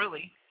clients.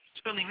 Really,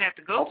 she don't even have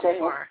to go too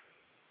far.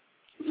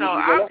 So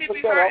I'll give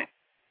you her.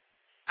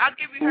 I'll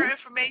give you her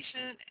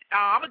information.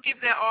 I'm going to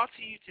give that all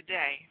to you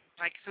today,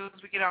 like as soon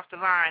as we get off the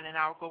line, and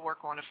I'll go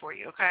work on it for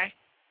you, okay?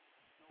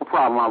 No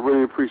problem. I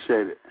really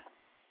appreciate it.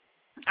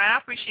 I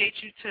appreciate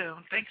you, too.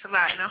 Thanks a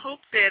lot. And I hope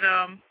that,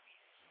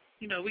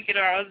 we get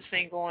our other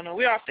thing going on.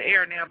 We're off the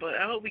air now, but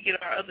I hope we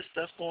get our other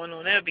stuff going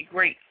on. That would be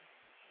great.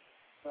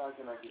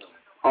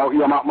 Oh,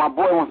 yeah, my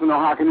boy wants to know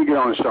how can he get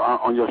on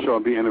your show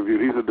and be interviewed.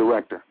 He's a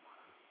director.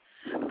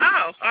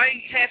 Oh, all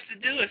he has to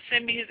do is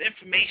send me his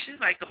information,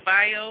 like a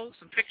bio,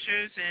 some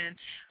pictures, and,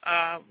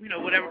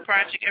 whatever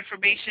project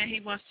information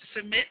he wants to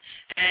submit,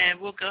 and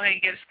we'll go ahead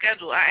and get a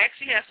schedule. I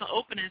actually have some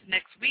openings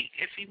next week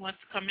if he wants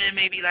to come in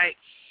maybe like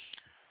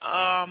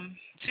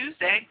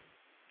Tuesday.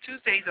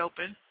 Tuesday's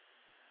open.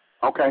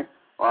 Okay.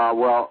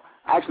 Well,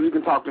 actually, you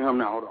can talk to him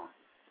now. Hold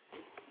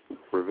on.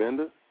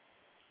 Ravinda?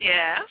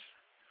 Yes?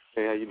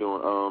 Hey, how you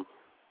doing?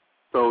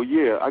 So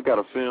yeah, I got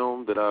a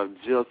film that I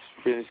just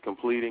finished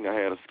completing. I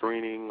had a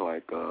screening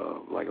like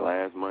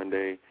last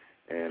Monday,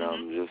 and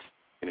I'm just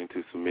getting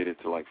to submit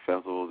it to like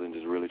festivals and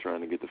just really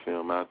trying to get the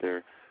film out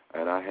there.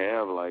 And I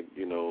have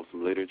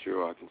some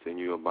literature. I can send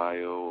you a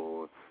bio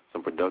or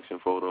some production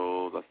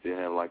photos. I still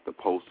have like the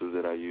posters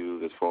that I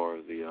use as far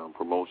as the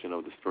promotion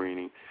of the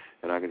screening,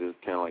 and I can just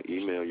kind of like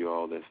email you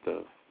all that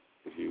stuff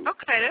if you.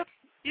 Okay,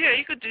 yeah,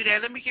 you could do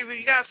that. Let me give you.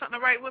 You got something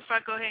to write with? I'll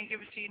go ahead and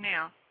give it to you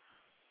now.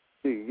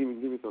 Hey, give me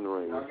something to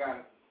write with. I got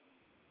it.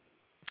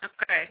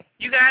 Okay.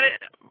 You got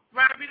it?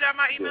 Rob, you got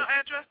my email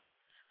address?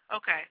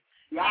 Okay.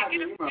 Yeah,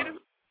 get him.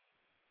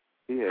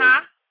 Yeah.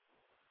 Huh?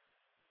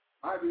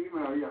 I have the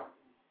email, yeah.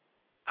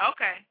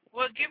 Okay.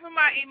 Well, give him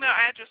my email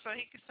address so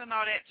he can send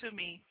all that to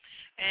me.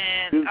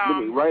 And Just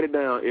let me write it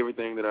down,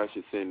 everything that I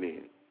should send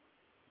in.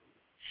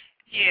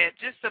 Yeah,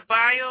 just a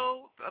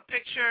bio, a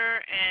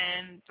picture,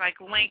 and like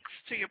links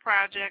to your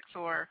projects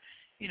or,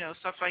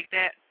 stuff like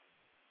that.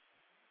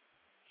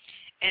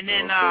 And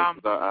then I'm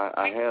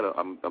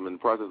in the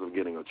process of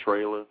getting a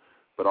trailer,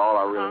 but all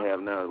I really have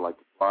now is like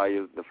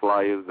the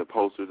flyers, the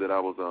posters that I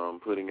was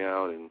putting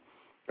out, and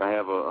I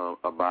have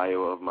a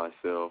bio of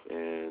myself,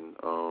 and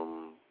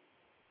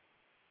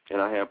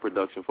I have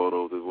production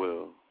photos as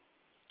well.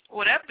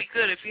 Well, that'd be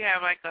good if you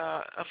have like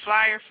a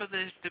flyer for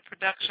the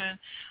production.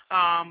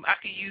 I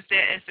could use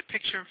that as the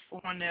picture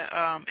on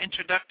the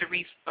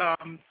introductory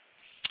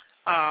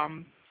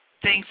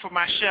thing for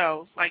my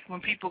show. Like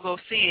when people go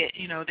see it,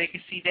 they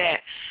can see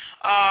that.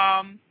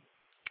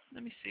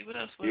 Let me see what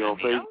else. You on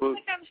Facebook?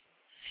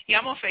 Yeah,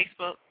 I'm on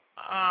Facebook.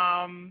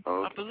 Okay.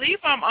 I believe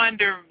I'm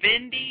under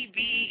Vindie,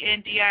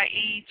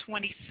 VNDIE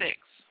 26.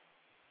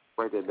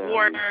 Write that down.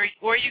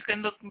 Or you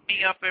can look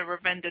me up at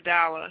Ravinda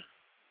Dollar.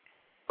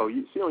 Oh,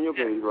 you see on your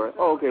page, right?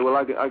 Oh, okay. Well,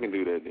 I can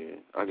do that then.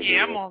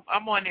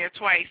 I'm on there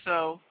twice,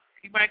 so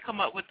you might come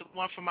up with the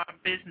one for my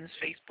business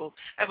Facebook.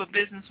 I have a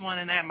business one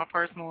and I have my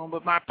personal one,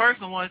 but my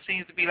personal one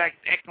seems to be like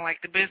acting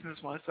like the business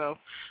one, so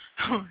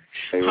I'm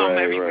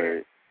everywhere.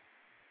 Right.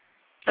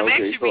 I'm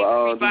actually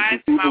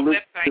revising my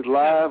website. Is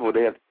live, or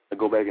they have to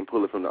go back and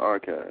pull it from the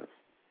archives?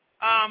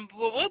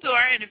 Well, we'll do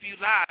our interview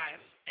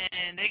live,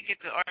 and they get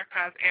the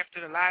archives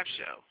after the live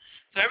show.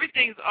 So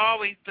everything's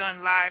always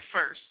done live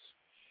first.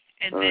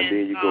 And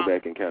then you go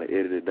back and kind of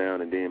edit it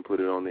down and then put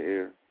it on the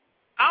air?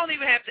 I don't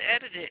even have to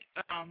edit it.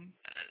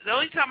 The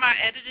only time I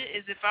edit it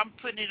is if I'm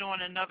putting it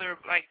on another,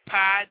 like,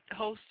 pod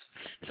host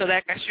so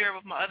that I can share it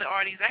with my other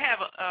audience. I have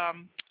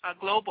a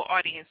global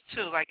audience,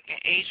 too, like in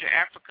Asia,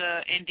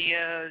 Africa,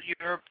 India,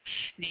 Europe,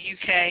 the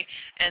UK,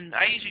 and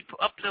I usually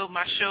upload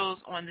my shows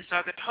on this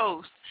other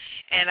host,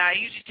 and I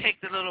usually take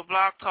the little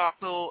blog talk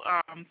little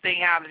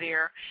thing out of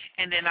there,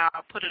 and then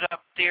I'll put it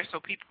up there so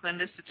people can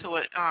listen to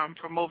it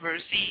from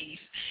overseas,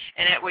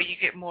 and that way you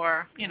get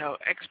more,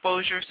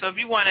 exposure. So if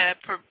you want to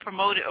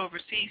promote it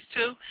overseas,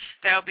 too,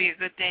 that would be a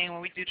good thing.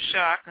 When we do the show,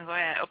 I can go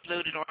ahead and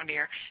upload it on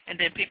there, and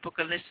then people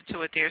can listen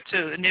to it there,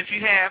 too. And if you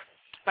have,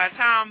 by the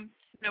time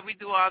we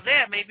do all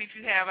that, maybe if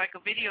you have like a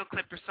video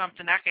clip or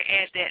something, I can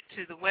add that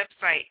to the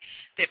website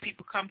that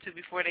people come to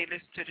before they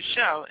listen to the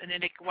show, and then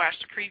they can watch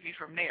the preview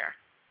from there.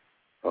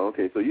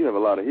 Okay, so you have a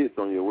lot of hits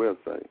on your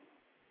website.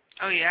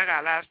 Oh, yeah, I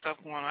got a lot of stuff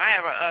going on. I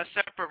have a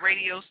separate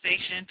radio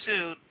station,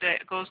 too,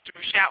 that goes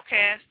through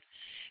Shoutcast,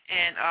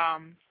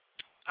 and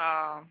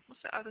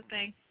what's the other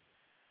thing?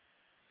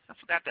 I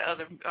forgot the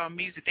other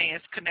music thing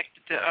that's connected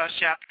to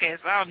Shoutcast.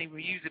 I don't even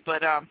use it,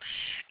 but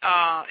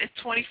it's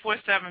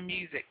 24/7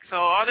 music. So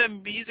all the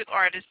music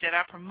artists that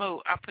I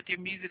promote, I put their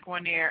music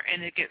on there,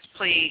 and it gets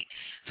played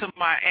to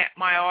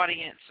my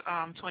audience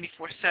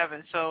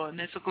 24/7. So, and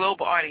it's a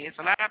global audience.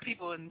 A lot of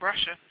people in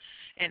Russia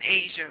in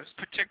Asia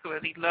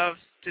particularly loves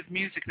the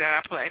music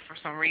that I play for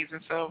some reason.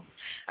 So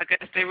I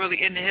guess they're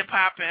really into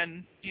hip-hop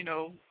and,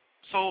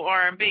 soul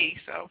R&B.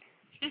 So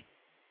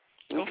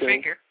go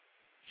figure.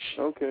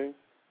 Okay.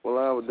 Well,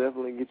 I will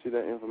definitely get you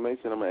that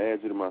information. I'm going to add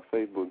you to my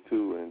Facebook,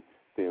 too, and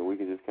then we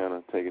can just kind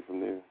of take it from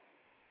there.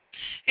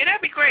 Yeah,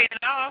 that'd be great. And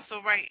I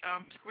also write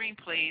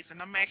screenplays,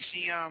 and I'm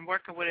actually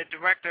working with a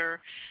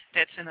director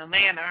that's in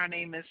Atlanta. Her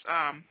name is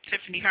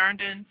Tiffany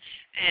Herndon,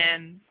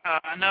 and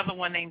another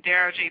one named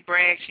Dara J.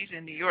 Bragg. She's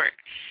in New York.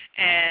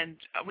 And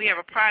we have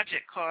a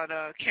project called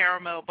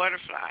Caramel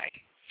Butterfly.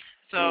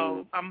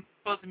 So I'm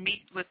supposed to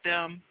meet with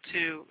them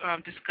to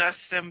discuss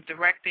them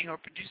directing or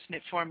producing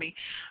it for me.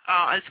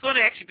 It's going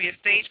to actually be a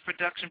stage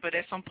production, but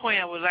at some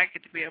point I would like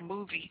it to be a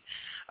movie.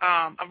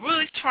 I'm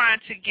really trying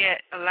to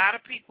get a lot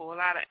of people, a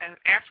lot of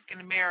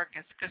African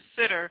Americans, to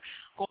consider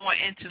going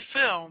into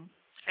film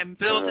and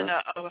building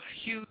a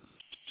huge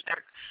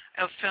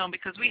film,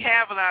 because we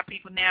have a lot of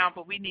people now,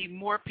 but we need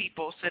more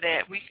people so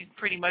that we can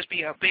pretty much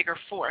be a bigger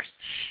force.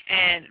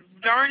 And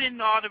learning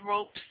all the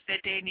ropes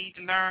that they need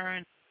to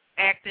learn,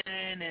 acting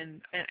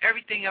and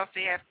everything else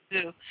they have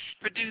to do,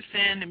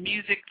 producing the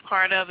music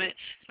part of it,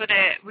 so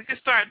that we can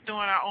start doing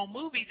our own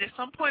movies. At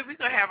some point, we're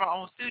going to have our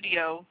own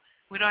studio.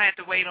 We don't have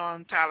to wait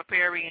on Tyler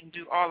Perry and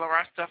do all of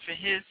our stuff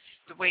in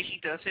the way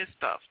he does his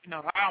stuff. I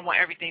don't want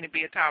everything to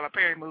be a Tyler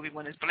Perry movie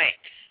when it's black.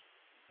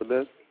 But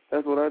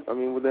that's what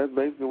that's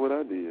basically what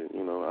I did.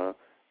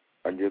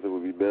 I guess it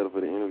would be better for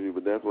the interview,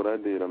 but that's what I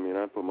did.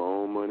 I put my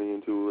own money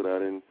into it.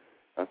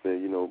 I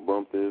said,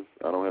 bump this.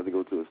 I don't have to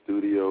go to a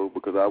studio,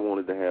 because I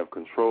wanted to have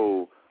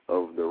control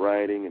of the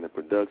writing and the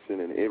production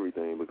and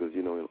everything, because,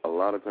 a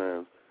lot of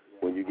times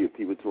when you get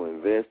people to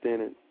invest in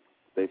it,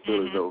 they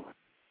feel as though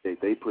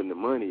they putting the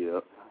money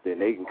up, then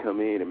they can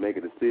come in and make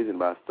a decision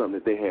about something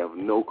that they have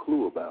no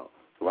clue about.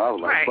 So I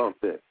was like, bump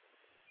that.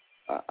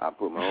 I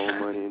put my own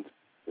money into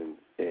it,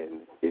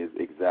 and it's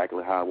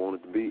exactly how I want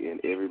it to be,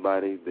 and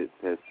everybody that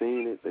has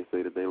seen it, they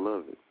say that they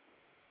love it.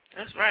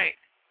 That's right.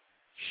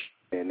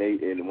 And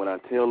when I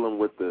tell them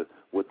what the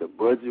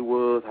budget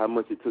was, how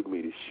much it took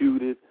me to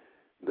shoot it,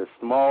 the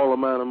small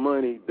amount of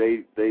money,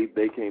 they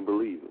can't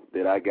believe it,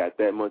 that I got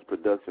that much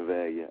production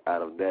value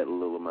out of that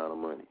little amount of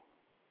money.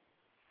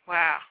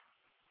 Wow.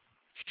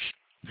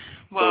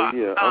 Well, so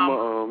yeah,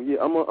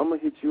 I'm gonna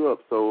hit you up.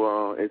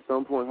 So at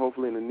some point,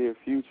 hopefully in the near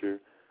future,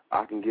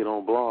 I can get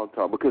on Blog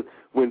Talk, because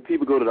when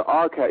people go to the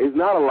archive, it's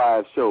not a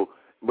live show.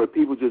 But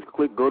people just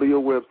go to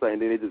your website,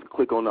 and then they just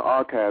click on the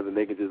archives, and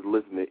they can just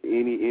listen to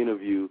any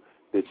interview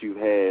that you've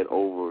had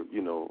over, a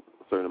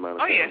certain amount of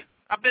time. Oh, yeah.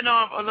 I've been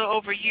on a little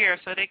over a year,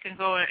 so they can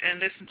go and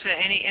listen to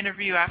any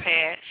interview I've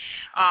had.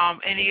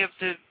 Any of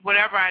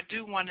whatever I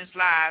do one is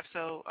live.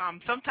 So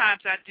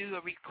sometimes I do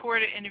a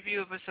recorded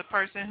interview if it's a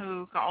person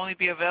who can only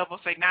be available,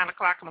 say, 9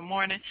 o'clock in the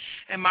morning,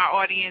 and my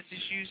audience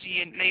is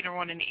usually later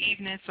on in the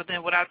evening. So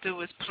then what I'll do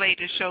is play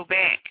the show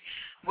back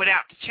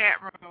without the chat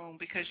room,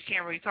 because you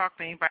can't really talk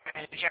to anybody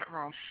in the chat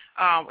room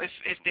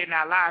if they're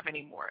not live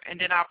anymore. And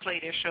then I'll play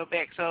their show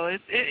back. So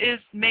it is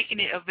making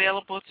it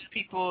available to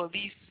people at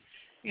least,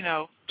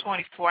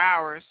 24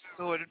 hours,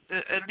 or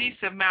at least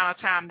the amount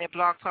of time that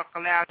Blog Talk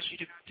allows you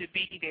to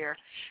be there.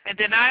 And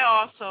then I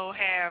also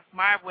have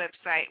my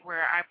website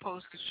where I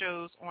post the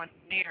shows on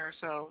there.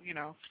 So,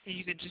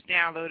 you can just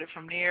download it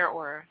from there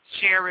or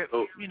share it,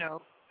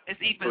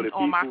 it's even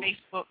on my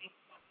Facebook.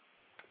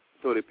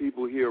 So did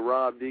people hear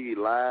Rob DIggy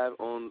live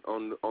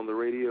on the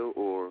radio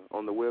or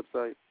on the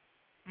website?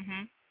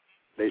 Mhm.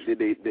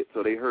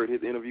 So they heard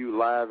his interview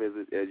live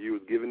as you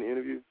was giving the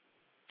interview?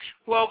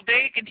 Well,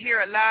 they can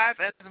hear it live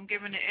as I'm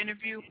giving the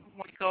interview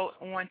when we go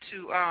on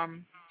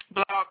to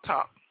Blog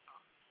Talk.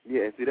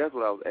 Yeah, and see, that's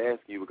what I was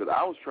asking you, because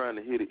I was trying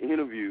to hear the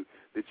interview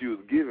that you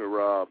was giving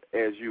Rob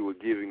as you were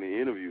giving the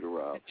interview to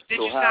Rob.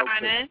 Did you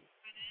sign in?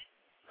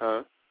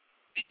 Huh?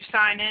 Did you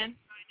sign in?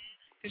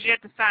 Because you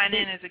have to sign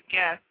in as a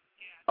guest.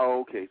 Oh,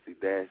 okay. See,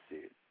 that's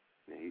it.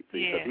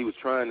 Because he was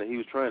trying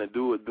to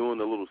do it doing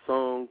the little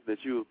songs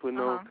that you were putting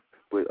on,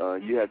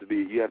 but you have to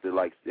be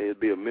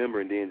a member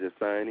and then just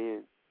sign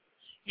in.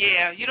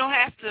 Yeah, you don't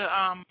have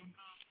to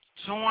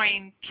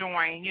join,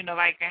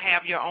 like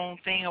have your own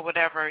thing or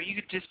whatever. You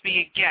could just be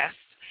a guest.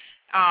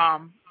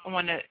 On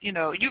the, you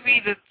could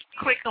either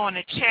click on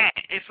the chat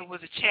if it was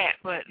a chat,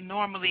 but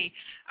normally,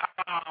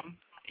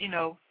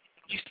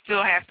 you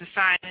still have to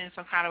sign in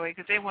some kind of way,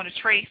 because they want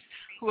to trace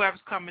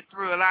whoever's coming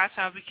through. A lot of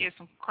times we get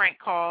some crank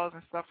calls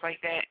and stuff like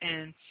that,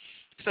 and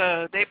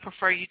so they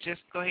prefer you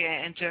just go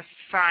ahead and just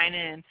sign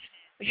in.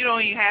 You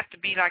don't even have to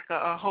be like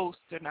a host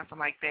or nothing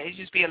like that. You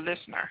just be a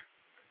listener.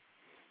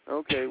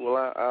 Okay,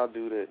 well I'll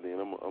do that then.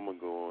 I'm gonna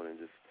go on and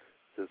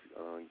just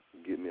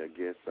get me a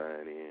guest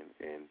sign in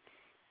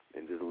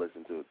and just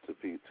listen to the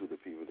people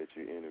that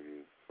you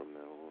interview from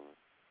now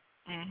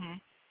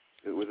on.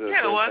 Mhm. Was there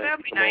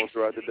that'd be nice. On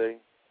throughout the day?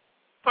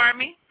 Pardon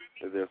me?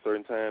 Is there a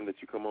certain time that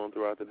you come on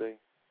throughout the day?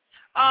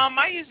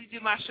 I usually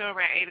do my show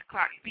around 8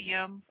 o'clock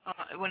p.m.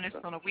 When it's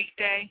on a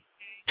weekday.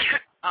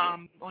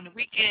 On the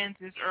weekends,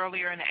 it's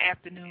earlier in the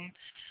afternoon.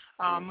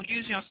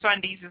 Usually on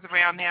Sundays, it's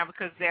around now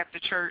because it's after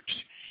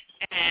church.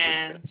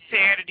 and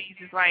Saturdays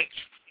is like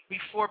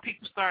before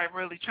people start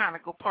really trying to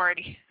go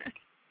party.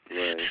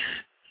 Right.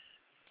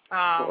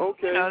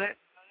 Okay. You know,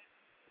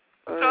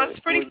 so it's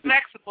pretty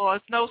flexible.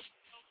 It's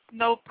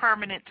no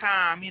permanent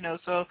time, you know.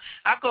 So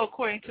I go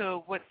according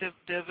to what the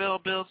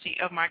availability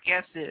of my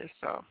guests is.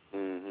 So.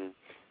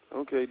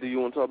 Okay. Do you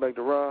want to talk back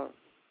to Rob?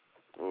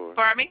 Or?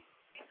 Pardon me?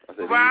 I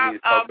said, Rob, do you need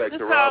to talk back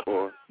to Rob?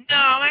 Or? No,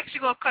 I'm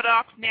actually going to cut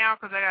off now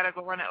because I got to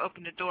go run and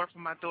open the door for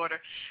my daughter.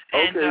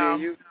 And,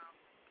 okay.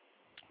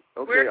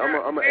 Okay.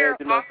 I'm going to add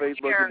you on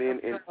Facebook and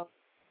then.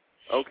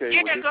 Okay.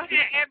 Yeah, go ahead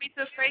and add me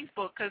to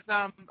Facebook because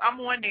I'm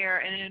on there,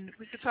 and then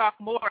we could talk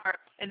more.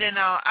 And then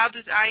I'll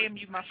just IM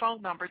you my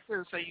phone number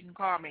too, so you can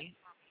call me.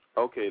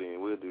 Okay,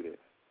 then we'll do that.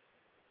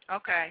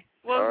 Okay.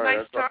 Well,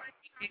 nice talking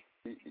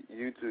to you.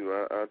 You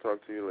too. I'll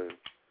talk to you later.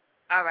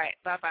 All right.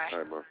 Bye-bye. All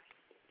right, bye.